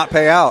 He did not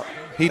pay out.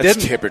 He That's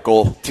didn't.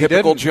 typical. He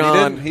Typical didn't.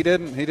 John. He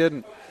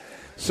didn't.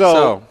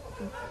 So,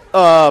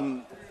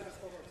 I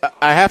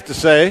have to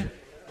say,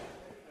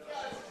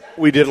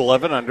 we did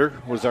 11 under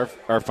was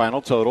our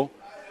final total.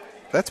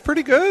 That's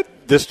pretty good.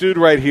 This dude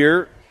right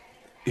here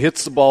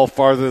hits the ball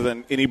farther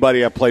than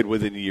anybody I played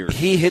with in years.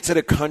 He hits it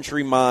a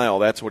country mile.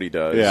 That's what he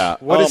does. Yeah.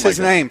 What is my his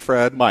God. name,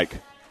 Fred? Mike.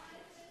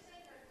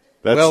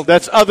 That's, Well-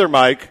 that's other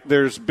Mike.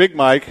 There's Big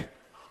Mike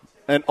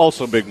and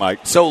also Big Mike.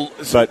 So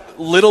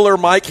littler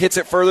Mike hits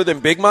it further than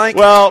Big Mike?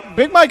 Well,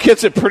 Big Mike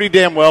hits it pretty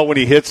damn well when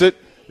he hits it.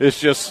 It's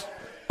just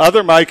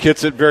other Mike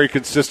hits it very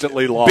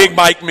consistently long. Big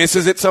Mike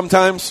misses it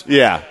sometimes?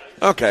 Yeah.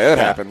 Okay, that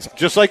Yeah. happens.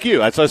 Just like you.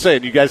 That's what I was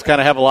saying. You guys kind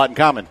of have a lot in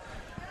common.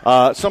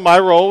 So my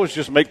role was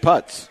just make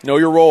putts. Know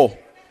your role.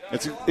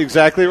 That's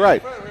exactly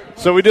right.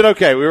 So we did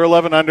okay. We were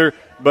 11 under,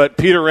 but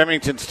Peter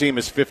Remington's team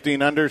is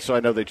 15 under, so I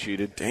know they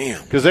cheated.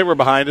 Damn. Because they were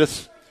behind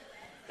us.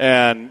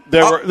 And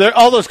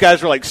all those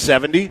guys were like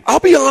 70.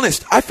 I'll be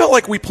honest. I felt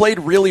like we played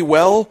really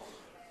well,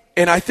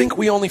 and I think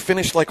we only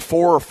finished like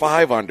 4 or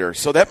 5 under.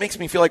 So that makes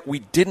me feel like we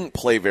didn't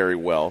play very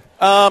well.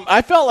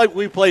 I felt like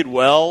we played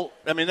well.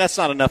 I mean, that's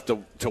not enough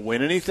to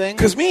win anything.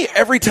 Because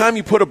every time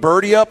you put a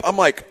birdie up, I'm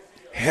like,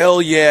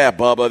 hell yeah,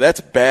 Bubba,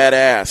 that's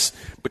badass.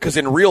 Because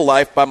in real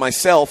life, by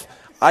myself,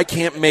 I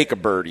can't make a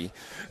birdie.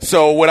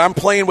 So when I'm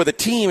playing with a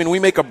team and we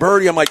make a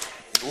birdie, I'm like,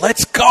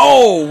 let's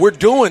go. We're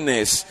doing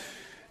this.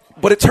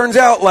 But it turns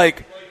out,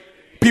 like,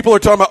 people are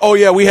talking about, oh,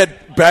 yeah, we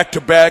had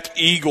back-to-back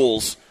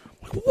eagles.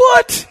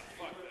 What?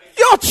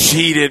 Y'all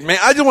cheated, man.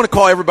 I just want to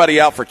call everybody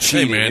out for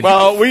cheating. man.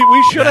 Well, we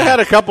should have had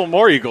a couple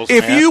more Eagles.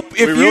 If man. you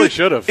we really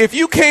should have. If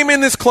you came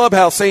in this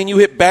clubhouse saying you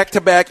hit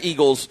back-to-back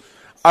eagles,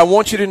 I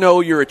want you to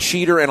know you're a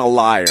cheater and a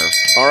liar.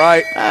 All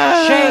right?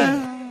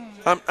 Shame.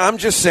 I'm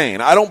just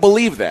saying. I don't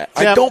believe that.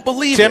 I Tim, don't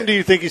believe Tim, it. do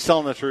you think he's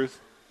telling the truth?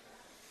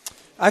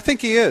 I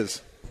think he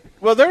is.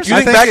 Well, there's. Do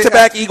you think I think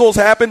back-to-back eagles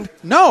happened?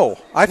 No,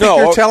 I think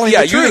you're telling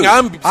yeah, the truth.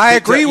 you think I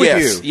agree with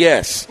yes, you.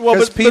 Yes. Well,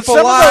 'Cause people some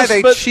of lie,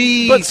 they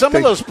cheat, But some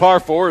of they- those par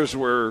fours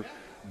were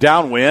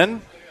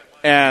downwind,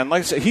 and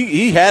like I said,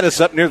 he had us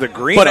up near the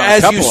green. But on a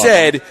as couple you of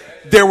said, them.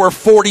 there were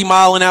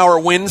 40-mile-an-hour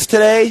winds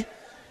today.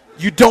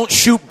 You don't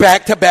shoot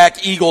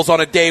back-to-back eagles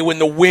on a day when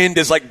the wind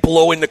is like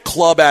blowing the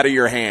club out of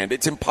your hand.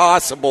 It's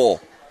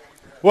impossible.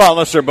 Well,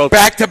 unless they're both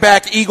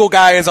Back-to-back eagle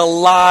guy is a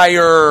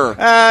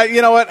liar.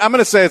 you know what? I'm going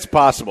to say it's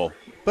possible.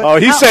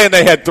 He's saying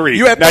they had 3.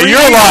 You had now 3 you're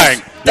eagles.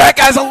 lying. That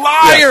guy's a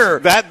liar.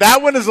 Yes,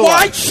 that one is a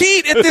Why lie.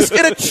 cheat at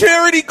a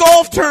charity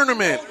golf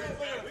tournament?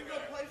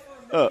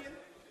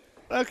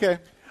 Okay.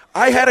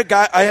 I had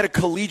a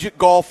collegiate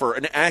golfer,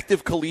 an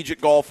active collegiate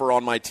golfer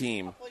on my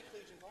team.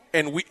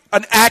 And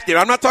I'm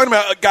not talking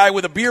about a guy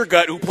with a beer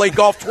gut who played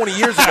golf 20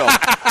 years ago.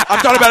 I'm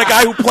talking about a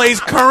guy who plays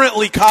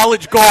currently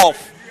college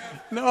golf.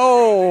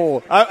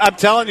 No. I'm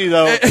telling you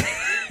though.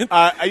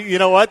 You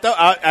know what? Though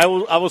I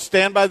will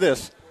stand by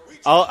this.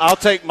 I'll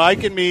take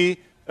Mike and me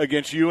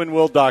against you and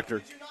Will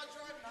Doctor.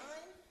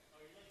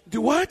 Do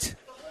what?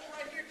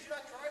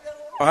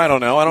 I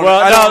don't know. I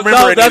don't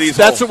remember any of these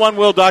That's the holes. one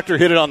Will Doctor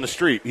hit it on the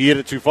street. He hit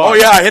it too far. Oh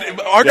yeah,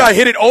 our guy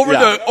hit it over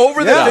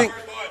the Yeah. thing.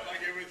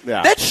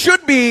 Yeah. That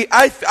should be.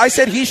 I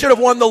said he should have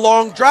won the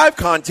long drive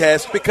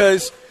contest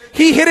because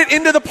he hit it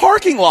into the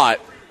parking lot.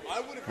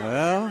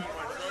 Well,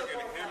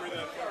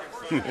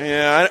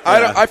 Yeah,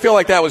 I feel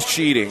like that was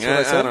cheating.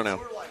 I don't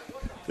know.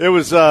 It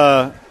was.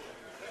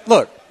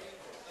 look,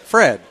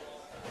 Fred,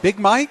 Big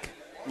Mike,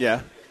 Yeah.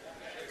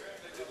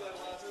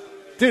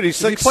 Dude, he's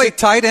did he like play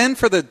tight end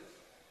for the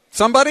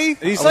somebody?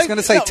 He's I was like- going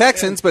to say no,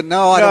 Texans, but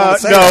no, I don't want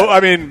to say no. that. I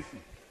mean,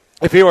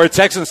 If he were a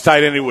Texans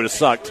tight end, he would have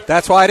sucked.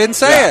 That's why I didn't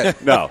say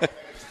it. No.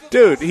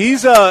 Dude,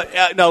 he's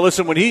no,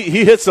 listen, when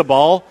he hits the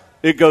ball,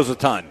 it goes a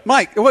ton.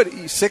 Mike, what,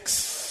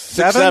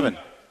 6'7"?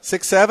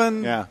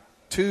 6'7"? Yeah.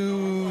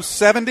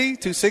 270,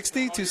 260,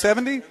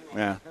 270?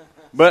 Yeah.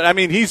 But, I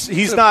mean,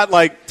 he's not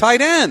like –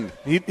 tight end.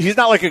 He's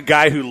not like a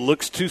guy who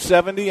looks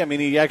 270. I mean,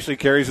 he actually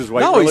carries his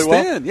weight really he's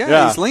well. thin.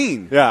 Yeah, he's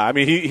lean. Yeah, I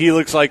mean, he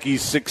looks like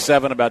he's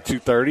 6'7", about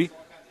 230.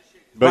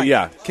 But, Mike,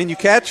 yeah. Can you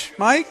catch,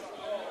 Mike?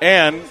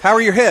 And how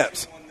are your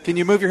hips? Can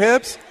you move your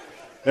hips?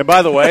 And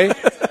by the way,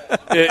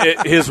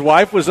 his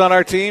wife was on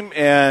our team,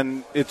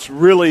 and it's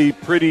really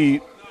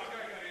pretty.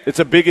 It's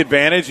a big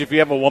advantage if you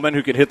have a woman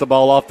who can hit the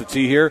ball off the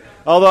tee here.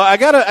 Although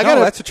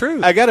that's the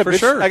truth. I got to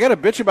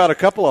bitch about a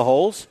couple of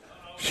holes.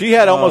 She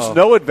had almost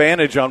no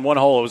advantage on one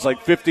hole. It was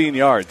like 15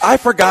 yards. I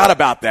forgot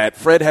about that.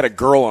 Fred had a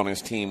girl on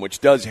his team, which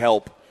does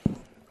help.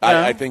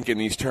 I think in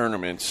these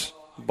tournaments,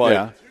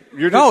 but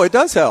it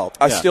does help.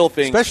 I still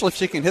think, especially if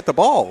she can hit the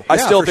ball. I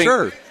still think.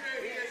 Sure.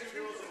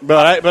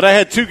 But I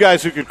had two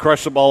guys who could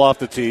crush the ball off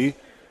the tee,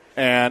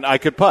 and I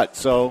could putt.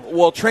 So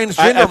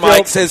transgender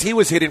Mike says he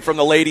was hitting from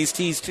the ladies'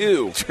 tees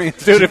too.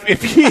 Dude,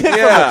 if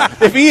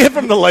he hit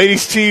from the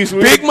ladies' tees,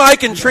 Big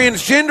Mike and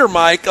transgender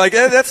Mike, like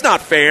that's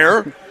not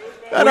fair.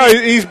 I know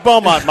he's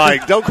Beaumont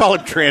Mike. Don't call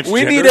him transgender.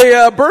 We need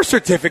a birth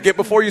certificate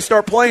before you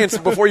start playing,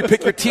 before you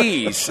pick your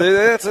tees.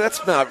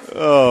 That's not.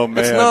 Oh man,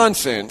 that's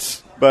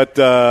nonsense. But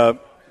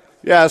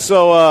yeah,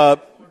 so.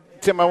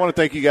 Tim, I want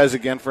to thank you guys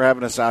again for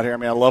having us out here. I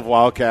mean, I love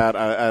Wildcat.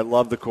 I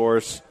love the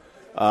course.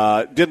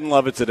 Didn't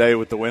love it today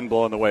with the wind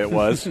blowing the way it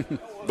was.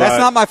 That's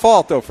not my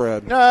fault, though,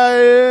 Fred.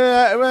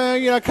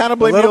 Well, kind of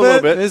blame you a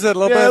little bit. Is it a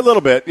little bit? Yeah, a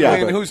little bit, yeah.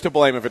 I mean, who's to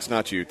blame if it's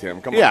not you,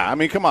 Tim? Come on. Yeah, I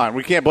mean, come on.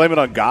 We can't blame it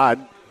on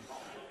God.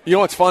 You know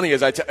what's funny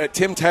is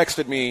Tim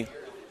texted me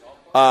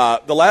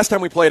the last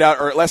time we played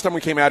out, or last time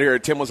we came out here,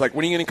 Tim was like,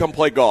 when are you going to come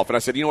play golf? And I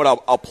said, you know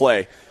what, I'll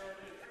play.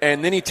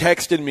 And then he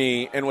texted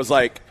me and was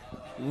like,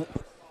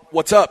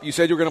 what's up? You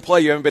said you were going to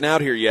play. You haven't been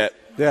out here yet.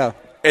 Yeah.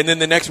 And then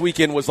the next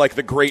weekend was like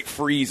the great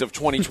freeze of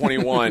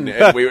 2021.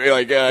 And we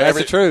like that's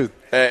the truth.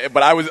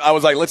 But I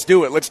was like, let's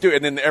do it.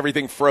 And then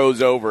everything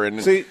froze over.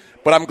 And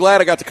but I'm glad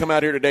I got to come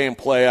out here today and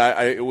play.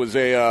 It was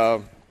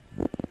the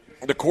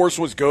course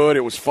was good.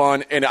 It was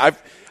fun, and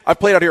I've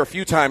played out here a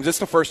few times. It's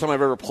the first time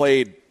I've ever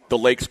played the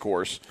Lakes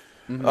course.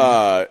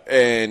 Mm-hmm.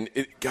 And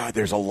God,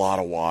 there's a lot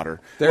of water.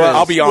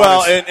 I'll be honest.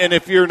 Well, and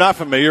if you're not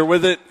familiar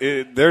with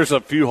it, there's a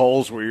few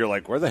holes where you're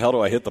like, where the hell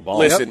do I hit the ball?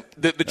 Listen,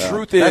 the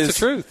truth is, that's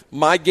the truth.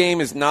 My game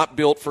is not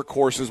built for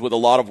courses with a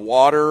lot of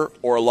water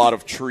or a lot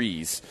of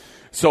trees.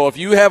 So if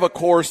you have a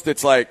course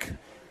that's like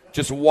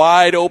just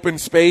wide open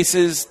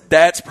spaces,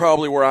 that's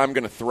probably where I'm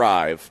going to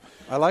thrive.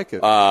 I like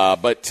it.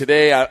 But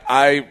today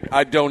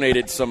I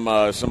donated some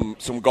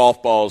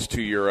golf balls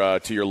to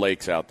your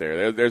lakes out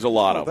there. There's a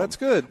lot of them. That's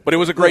good. But it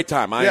was a great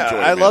time. I enjoyed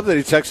it. I love that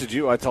he texted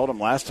you. I told him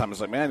last time. I was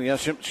like, man,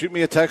 shoot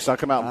me a text. I'll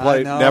come out and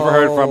play. Never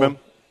heard from him.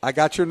 I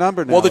got your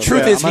number now. Well, the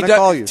truth is,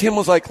 call you. Tim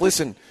was like,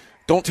 listen,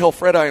 don't tell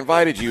Fred I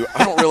invited you.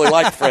 I don't really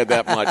like Fred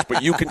that much,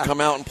 but you can come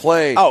out and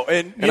play. Oh,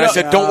 and I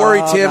said, don't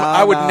worry, Tim.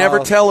 I would never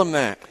tell him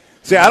that.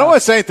 See, I don't want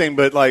to say anything,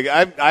 but like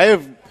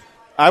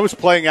I was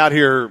playing out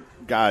here,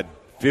 God,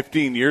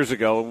 15 years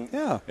ago.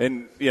 Yeah.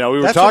 And, we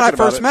were That's talking when I about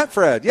first met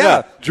Fred.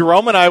 Yeah.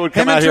 Jerome and I would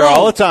come Him and out here Jerome.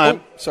 all the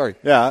time. Oh, sorry.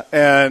 Yeah.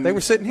 And they were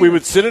sitting here. We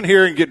would sit in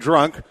here and get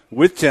drunk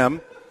with Tim.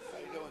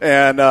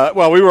 And,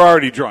 we were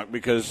already drunk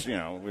because, we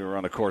were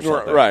on a course.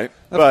 Right.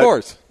 Of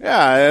course.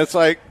 Yeah. It's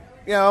like,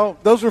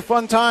 those were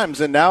fun times.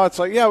 And now it's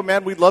like, yeah,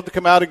 man, we'd love to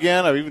come out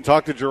again. I've even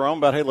talked to Jerome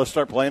about, hey, let's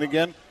start playing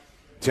again.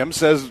 Tim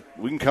says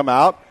we can come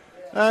out.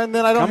 And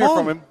then I don't hear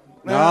from him.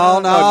 No.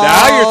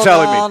 Now you're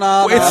telling me.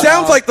 Well, it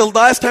sounds like the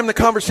last time the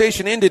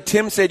conversation ended,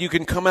 Tim said you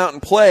can come out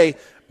and play.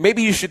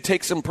 Maybe you should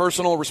take some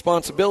personal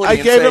responsibility.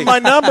 I gave him my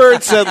number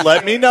and said,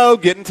 let me know.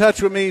 Get in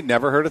touch with me.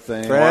 Never heard a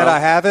thing. Fred, I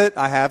have it.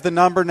 I have the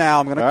number now.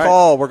 I'm going to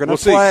call. We're going to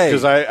play.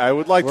 Because I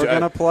would like We're to.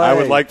 going to play. I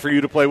would like for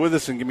you to play with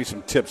us and give me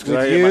some tips. Because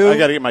I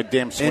got to get my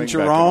damn swing and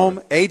Jerome,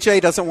 back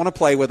AJ doesn't want to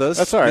play with us.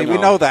 That's all right. We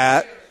know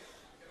that.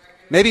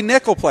 Maybe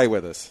Nick will play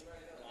with us.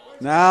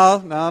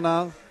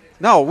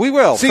 No, we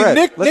will. See,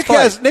 Fred,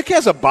 Nick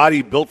has a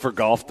body built for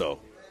golf, though.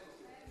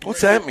 What's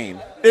that mean?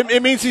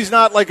 It means he's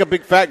not like a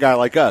big fat guy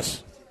like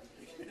us.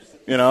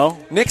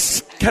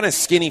 Nick's kind of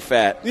skinny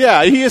fat.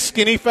 Yeah, he is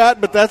skinny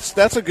fat, but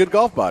that's a good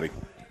golf body.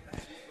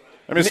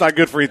 I mean, it's not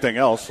good for anything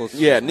else.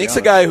 Nick's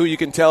a guy who you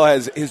can tell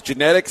has his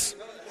genetics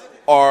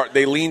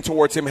they lean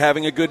towards him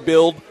having a good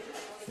build,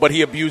 but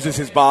he abuses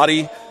his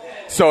body,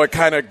 so it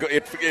kind of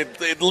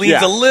it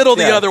leans a little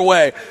the other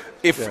way.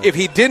 If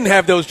he didn't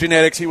have those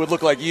genetics, he would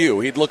look like you.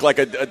 He'd look like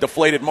a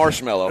deflated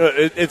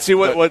marshmallow. See,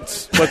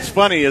 what's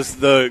funny is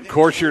the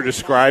course you're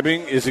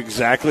describing is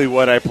exactly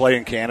what I play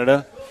in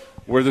Canada,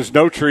 where there's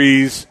no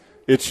trees,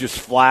 it's just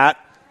flat,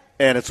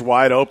 and it's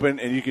wide open,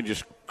 and you can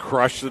just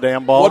crush the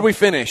damn ball. What did we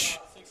finish?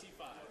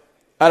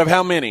 Out of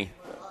how many?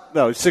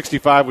 No,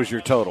 65 was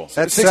your total.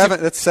 That's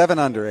 7. That's 7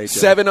 under, AJ.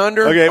 7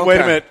 under? Okay, wait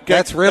a minute.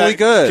 That's really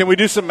good. Can we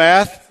do some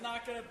math?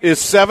 Is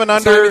 7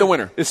 under Sign me the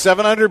winner. Is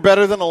 7 under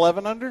better than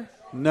 11 under?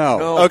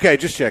 No. Okay,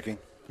 just checking.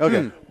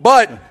 Okay.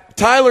 But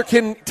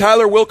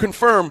Tyler will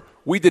confirm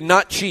we did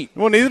not cheat.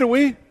 Well, neither do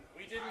we.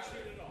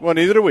 Well,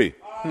 neither do we.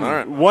 All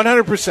right.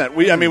 100%.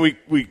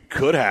 We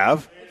could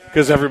have,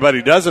 because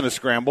everybody does in a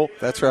scramble.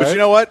 That's right. But you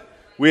know what?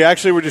 We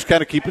actually were just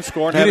kind of keeping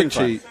score and You having didn't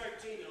fun. cheat.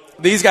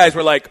 These guys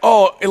were like,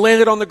 "Oh, it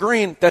landed on the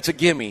green. That's a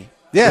gimme."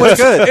 Yeah,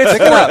 that's good.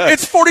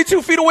 It's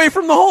 42 feet away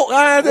from the hole.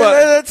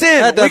 That's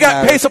in. That We doesn't got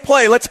matter. pace of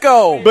play. Let's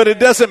go. But it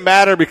doesn't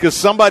matter because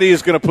somebody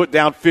is going to put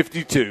down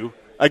 52.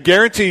 I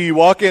guarantee you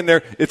walk in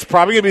there, it's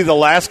probably going to be the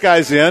last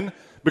guys in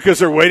because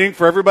they're waiting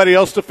for everybody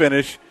else to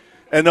finish,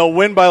 and they'll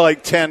win by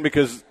like 10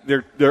 because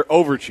they're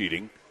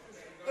over-cheating.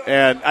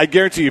 And I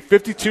guarantee you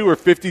 52 or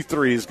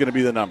 53 is going to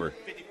be the number.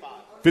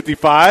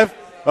 55?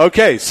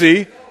 Okay,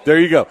 see? There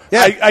you go.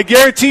 Yeah. I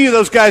guarantee you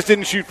those guys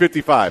didn't shoot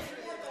 55.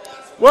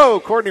 Whoa,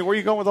 Courtney, where are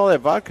you going with all that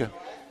vodka?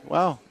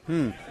 Wow.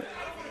 Hey,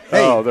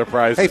 Oh, they're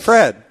prizes. Hey,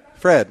 Fred,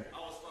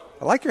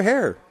 I like your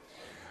hair.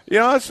 You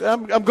know,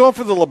 I'm going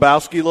for the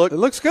Lebowski look. It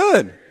looks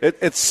good.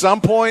 At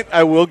some point,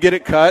 I will get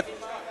it cut,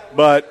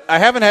 but I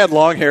haven't had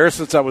long hair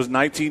since I was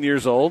 19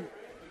 years old.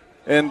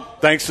 And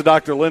thanks to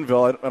Dr.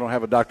 Linville, I don't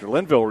have a Dr.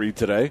 Linville read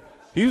today.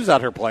 He was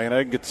out here playing. I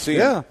didn't get to see him.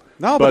 Yeah.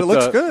 No, but it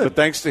looks good. But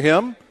thanks to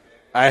him,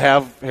 I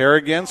have hair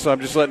again, so I'm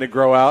just letting it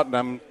grow out, and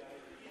I'm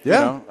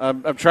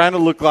trying to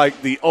look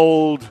like the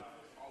old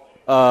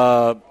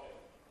rock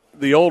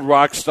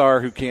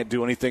star who can't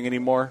do anything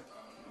anymore.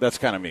 That's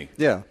kind of me.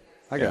 Yeah,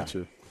 I got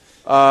you.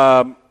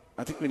 I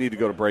think we need to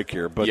go to break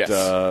here, but Yes.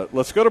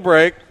 Let's go to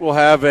break. We'll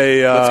have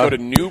a Let's go to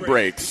new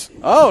breaks.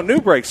 Oh, new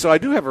break. So I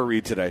do have a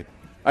read today.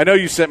 I know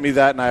you sent me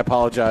that, and I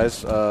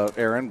apologize,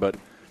 Aaron, but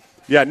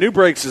yeah, new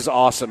breaks is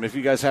awesome. If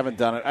you guys haven't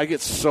done it, I get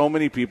so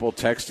many people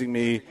texting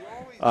me,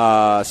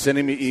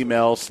 sending me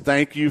emails.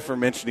 Thank you for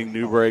mentioning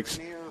new breaks.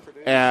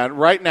 And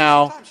right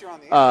now,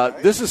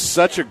 this is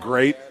such a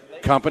great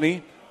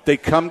company. They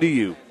come to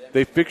you.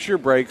 They fix your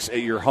brakes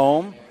at your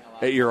home,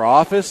 at your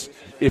office.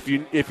 If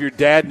your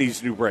dad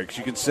needs new brakes,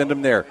 you can send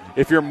them there.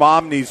 If your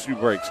mom needs new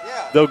brakes,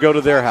 they'll go to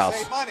their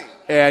house.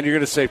 And you're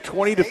going to save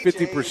 20 to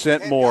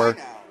 50% more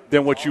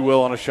than what you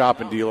will on a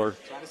shop and dealer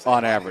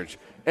on average.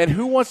 And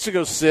who wants to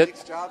go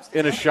sit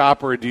in a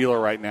shop or a dealer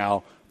right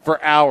now for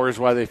hours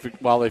while they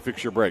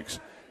fix your brakes?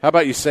 How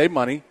about you save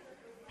money?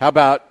 How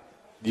about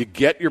you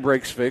get your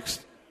brakes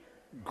fixed?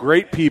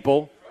 Great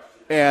people.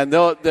 And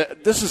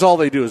this is all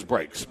they do is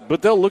brakes.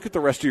 But they'll look at the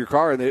rest of your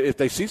car, and if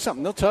they see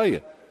something, they'll tell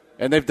you.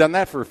 And they've done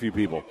that for a few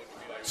people.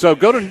 So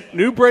go to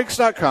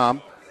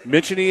newbrakes.com,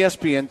 mention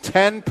ESPN,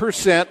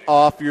 10%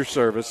 off your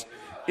service,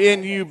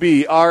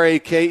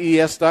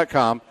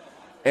 NUBRAKES.com.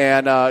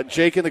 And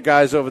Jake and the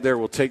guys over there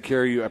will take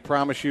care of you. I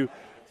promise you.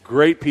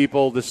 Great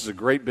people. This is a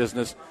great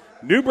business.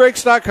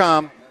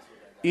 Newbrakes.com,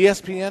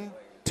 ESPN,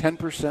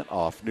 10%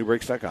 off.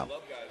 Newbrakes.com.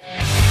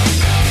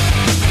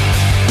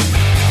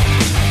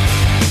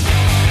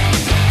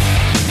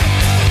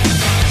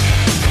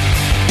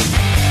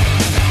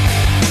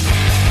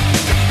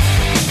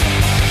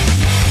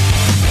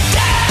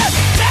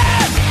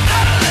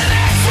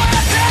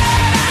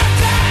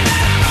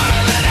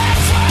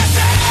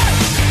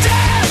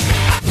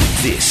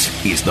 This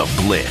is The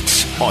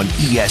Blitz on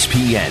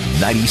ESPN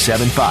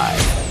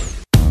 97.5.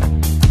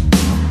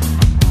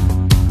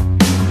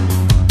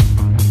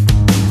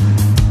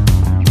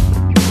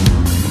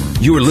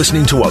 You're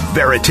listening to a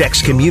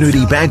Veritex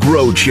Community Bank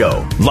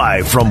Roadshow,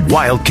 live from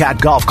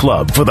Wildcat Golf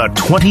Club for the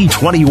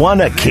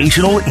 2021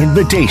 Occasional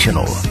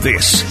Invitational.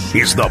 This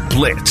is The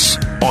Blitz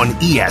on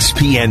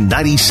ESPN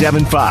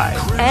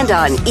 97.5. And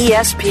on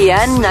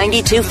ESPN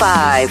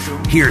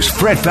 92.5. Here's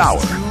Fred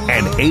Faour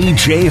and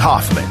A.J.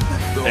 Hoffman.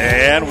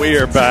 And we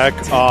are back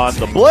on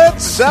the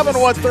Blitz,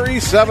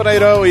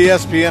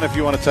 713-780-ESPN if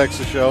you want to text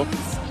the show.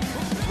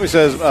 He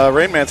says,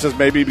 Rain Man says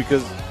maybe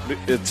because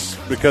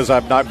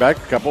I've knocked back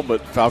a couple,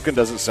 but Falcon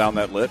doesn't sound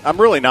that lit.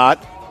 I'm really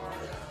not.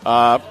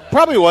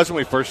 Probably was when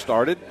we first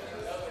started,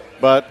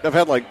 but I've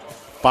had like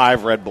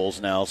 5 Red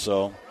Bulls now,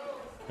 so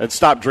and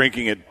stopped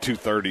drinking at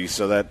 2:30,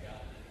 so that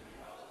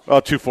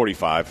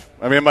 2:45.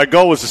 I mean, my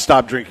goal was to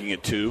stop drinking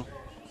at 2.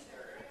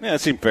 Yeah,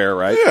 it seemed fair,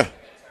 right? Yeah.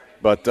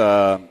 But we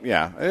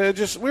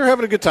were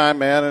having a good time,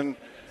 man,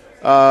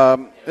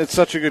 and it's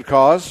such a good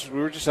cause.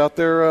 We were just out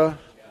there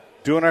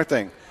doing our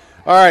thing.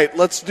 All right,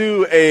 let's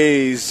do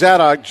a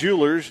Zadok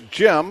Jewelers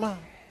Gem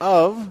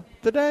of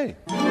the Day.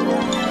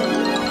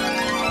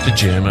 The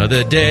gem of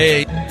the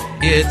day.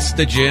 It's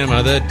the gem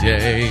of the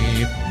day.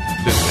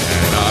 The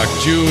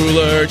Zadok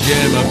Jeweler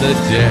Gem of the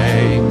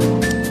day.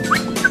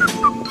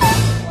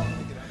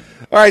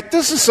 All right,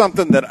 this is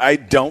something that I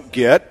don't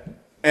get.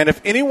 And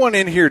if anyone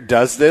in here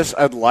does this,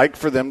 I'd like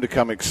for them to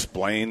come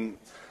explain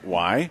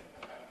why.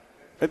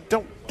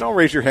 Don't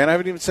raise your hand. I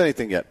haven't even said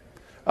anything yet.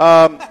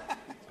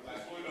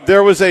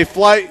 There was a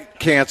flight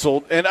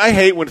canceled, and I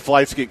hate when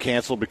flights get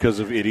canceled because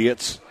of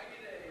idiots.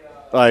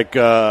 Like,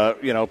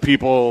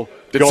 people.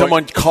 Did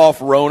someone cough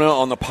Rona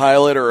on the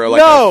pilot or a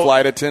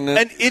flight attendant?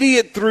 An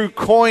idiot threw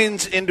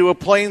coins into a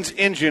plane's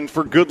engine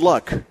for good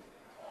luck.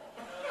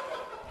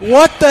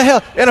 What the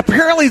hell? And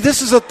apparently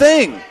this is a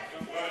thing.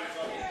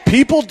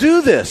 People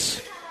do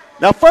this.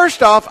 Now,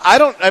 first off,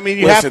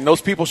 Listen,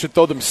 those people should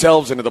throw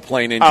themselves into the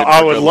plane engine.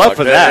 I would love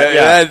for that.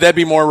 Yeah. That'd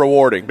be more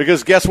rewarding.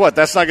 Because guess what?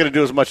 That's not going to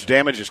do as much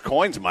damage as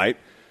coins might.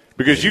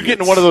 Because you get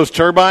in one of those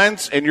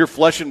turbines and you're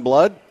flesh and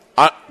blood,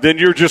 then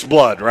you're just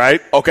blood,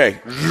 right? Okay.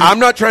 I'm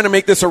not trying to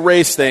make this a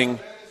race thing.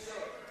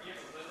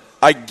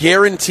 I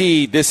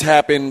guarantee this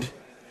happened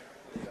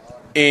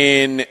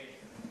in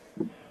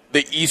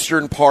the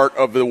eastern part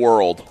of the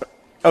world.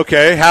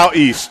 Okay, how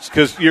east?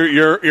 Because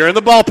you're in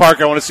the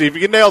ballpark. I want to see if you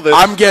can nail this.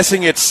 I'm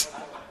guessing it's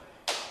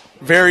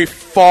very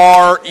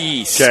far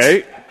east.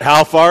 Okay,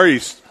 how far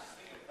east?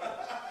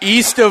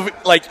 East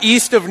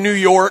of New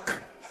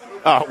York.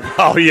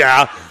 Oh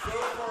yeah.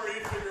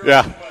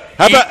 Yeah.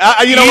 How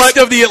about you know east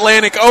what? of the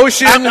Atlantic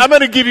Ocean? I'm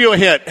going to give you a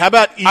hint. How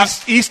about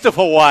east of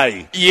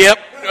Hawaii? Yep.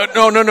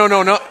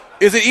 No.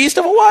 Is it east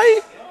of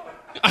Hawaii?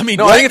 I mean,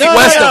 No, I think it's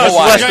west of It's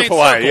Hawaii. west of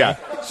Hawaii. Yeah.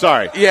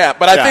 Sorry. Yeah,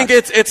 but I think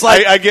it's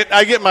like I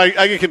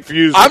get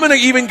confused. I'm going to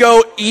even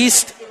go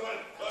east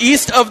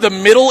of the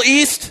Middle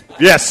East.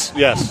 Yes.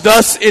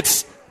 Thus,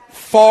 it's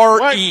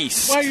far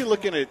east. Why are you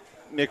looking at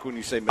Nick when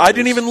you say Middle I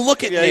didn't East? even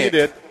look at Yeah, Nick. you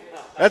did.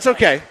 That's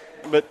okay.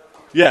 But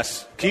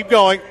yes, keep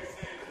going.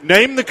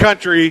 Name the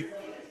country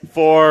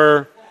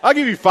for. I'll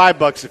give you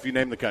 $5 if you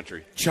name the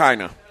country.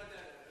 China.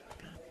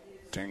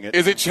 Dang it!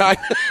 Is it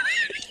China?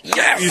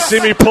 Yes. You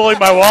see me pulling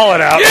my wallet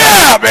out?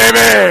 Yeah,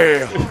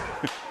 baby.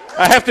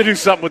 I have to do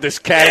something with this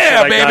cash.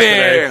 Yeah, that I got baby.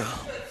 today.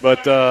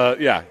 But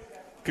yeah,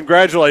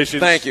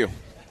 congratulations. Thank you.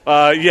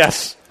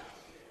 Yes,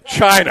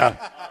 China.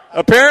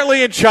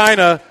 Apparently, in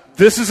China,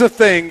 this is a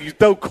thing. You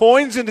throw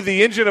coins into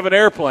the engine of an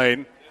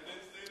airplane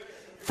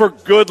for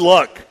good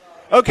luck.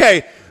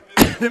 Okay,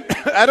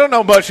 I don't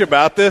know much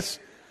about this.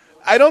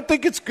 I don't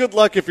think it's good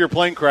luck if your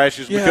plane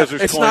crashes because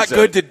there's it's coins not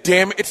good to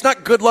It's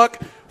not good luck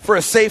for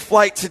a safe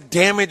flight to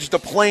damage the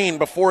plane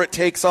before it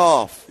takes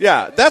off.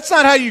 Yeah, that's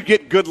not how you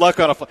get good luck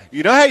on a flight.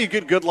 You know how you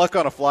get good luck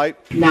on a flight?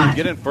 Not you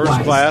get in first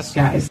wise, class.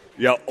 guys.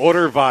 You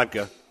order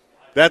vodka.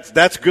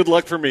 That's good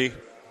luck for me.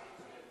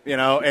 You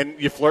know, and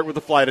you flirt with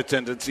the flight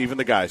attendants, even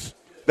the guys.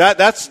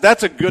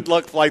 That's a good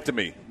luck flight to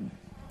me.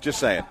 Just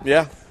saying.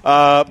 Yeah.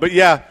 But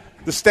yeah,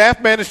 the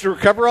staff managed to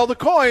recover all the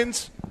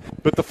coins,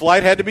 but the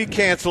flight had to be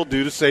canceled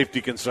due to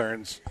safety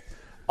concerns.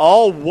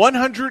 All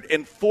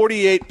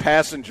 148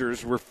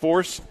 passengers were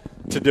forced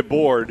to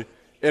deboard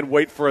and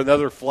wait for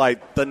another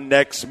flight the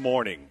next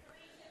morning.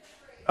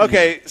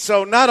 Okay,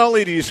 so not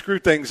only do you screw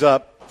things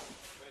up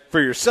for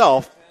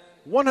yourself,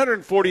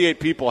 148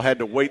 people had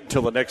to wait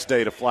until the next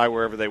day to fly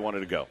wherever they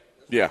wanted to go.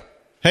 Yeah.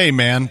 Hey,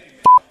 man,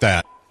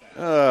 that.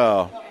 You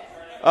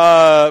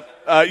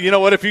know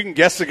what? If you can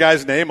guess the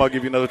guy's name, I'll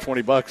give you another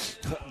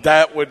 $20.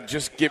 That would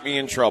just get me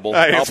in trouble.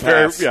 It's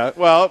very, yeah.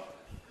 Well,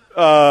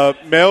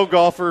 male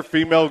golfer,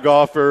 female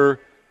golfer,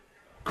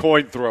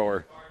 coin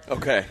thrower.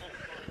 Okay.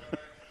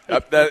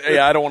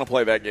 I don't want to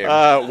play that game.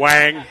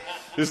 Wang.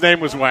 His name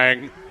was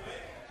Wang.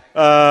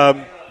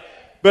 But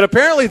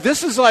apparently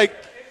this is like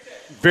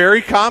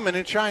very common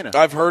in China.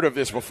 I've heard of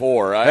this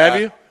before. Have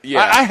you?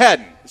 Yeah. I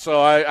hadn't.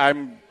 So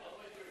I'm.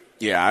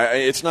 Yeah,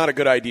 it's not a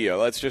good idea.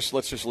 Let's just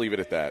leave it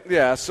at that.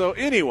 Yeah. So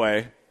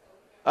anyway,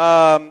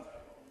 and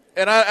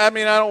I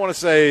mean I don't want to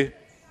say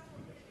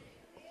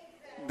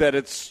that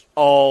it's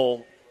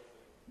all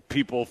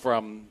people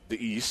from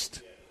the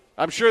East.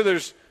 I'm sure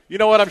there's. You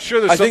know what? I'm sure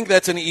there's. I think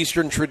that's an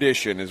Eastern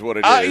tradition, is what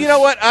it is. You know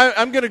what?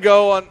 I'm going to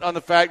go on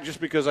the fact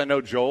just because I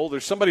know Joel.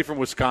 There's somebody from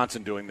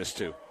Wisconsin doing this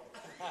too.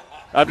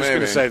 I'm just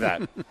going to say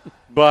that.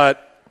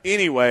 But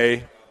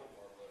anyway,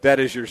 that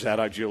is your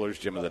Zadok Jewelers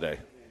Gem of the Day.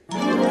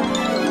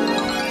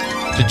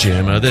 The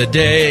gem of the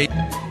day.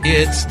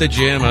 It's the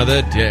gem of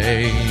the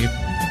day.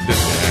 The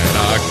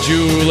Zadok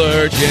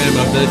Jeweler Gem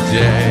of the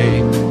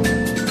day.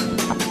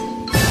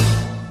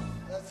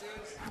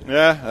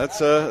 Yeah,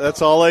 that's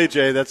all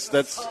AJ. That's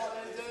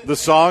the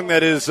song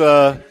that is.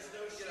 I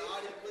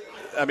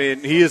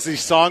mean, he is the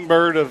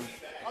songbird of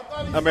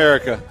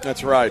America.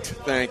 That's right.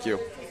 Thank you.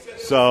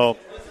 So,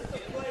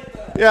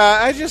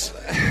 yeah,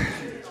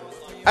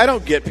 I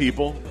don't get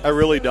people. I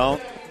really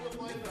don't.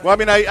 Well, I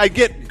mean, I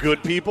get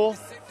good people.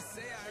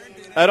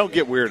 I don't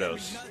get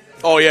weirdos.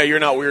 Oh, yeah, you're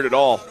not weird at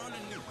all.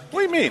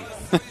 What do you mean?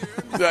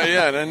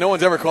 Yeah, no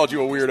one's ever called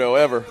you a weirdo,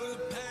 ever.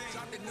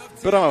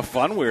 But I'm a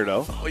fun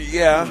weirdo. Oh,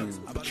 yeah,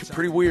 but you're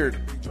pretty weird.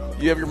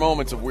 You have your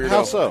moments of weirdo.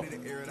 How so?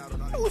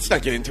 Let's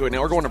not get into it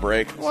now. We're going to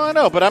break. Well, I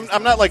know, but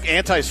I'm not like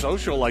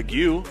antisocial like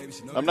you.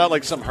 I'm not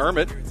like some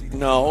hermit.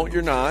 No,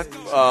 you're not.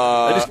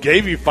 I just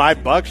gave you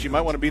 $5. You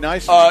might want to be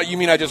nice. You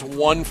mean I just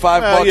won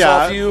 $5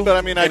 off you? But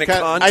I mean, I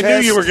knew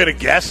you were going to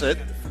guess it.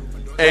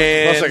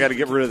 And plus, I got to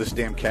get rid of this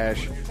damn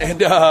cash.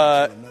 And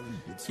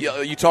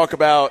you talk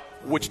about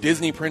which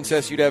Disney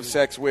princess you'd have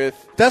sex with.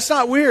 That's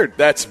not weird.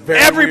 That's very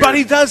Everybody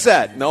weird. does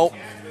that. Nope.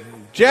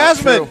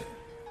 Jasmine.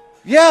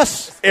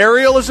 Yes.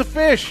 Ariel is a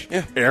fish.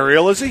 Yeah.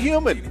 Ariel is a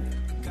human.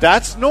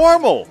 That's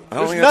normal.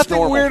 There's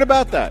nothing weird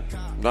about that.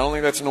 I don't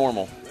think that's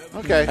normal.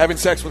 Okay. Having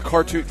sex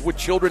with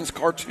children's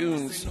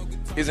cartoons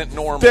isn't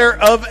normal. They're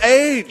of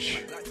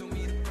age.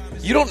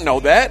 You don't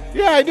know that.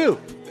 Yeah, I do.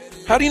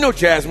 How do you know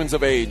Jasmine's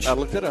of age? I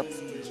looked it up.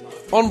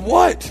 On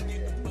what?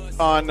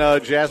 on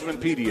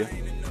Jasminepedia.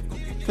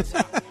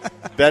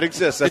 That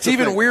exists. That's It's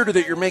even thing. weirder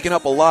that you're making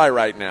up a lie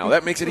right now.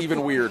 That makes it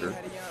even weirder.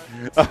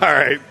 All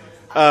right,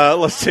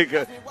 let's take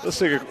a.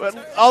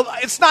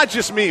 It's not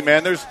just me,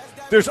 man.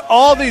 There's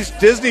all these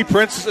Disney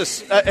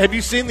princesses. Have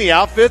you seen the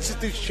outfits that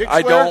these chicks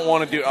I wear? don't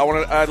want to do. I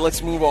want to.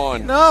 Let's move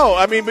on. No,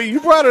 I mean, but you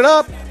brought it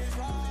up. Well,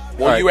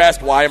 All right. you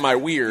asked why am I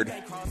weird,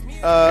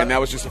 and that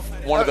was just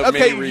one of the many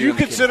Okay, reasons. you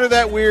consider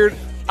that weird.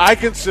 I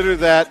consider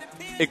that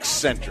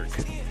eccentric.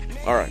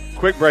 All right.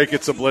 Quick break.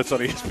 It's a Blitz on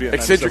ESPN.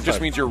 Eccentric 97.5. just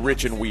means you're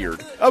rich and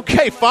weird.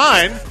 Okay,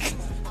 fine,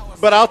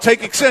 but I'll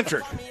take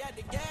eccentric.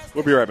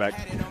 We'll be right back.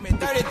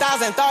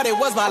 30,000 thought it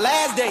was my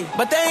last day,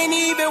 but they ain't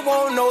even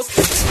want no.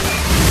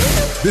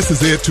 This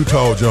is Ed Too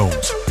Tall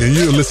Jones, and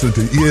you're listening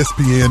to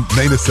ESPN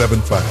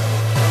 97.5.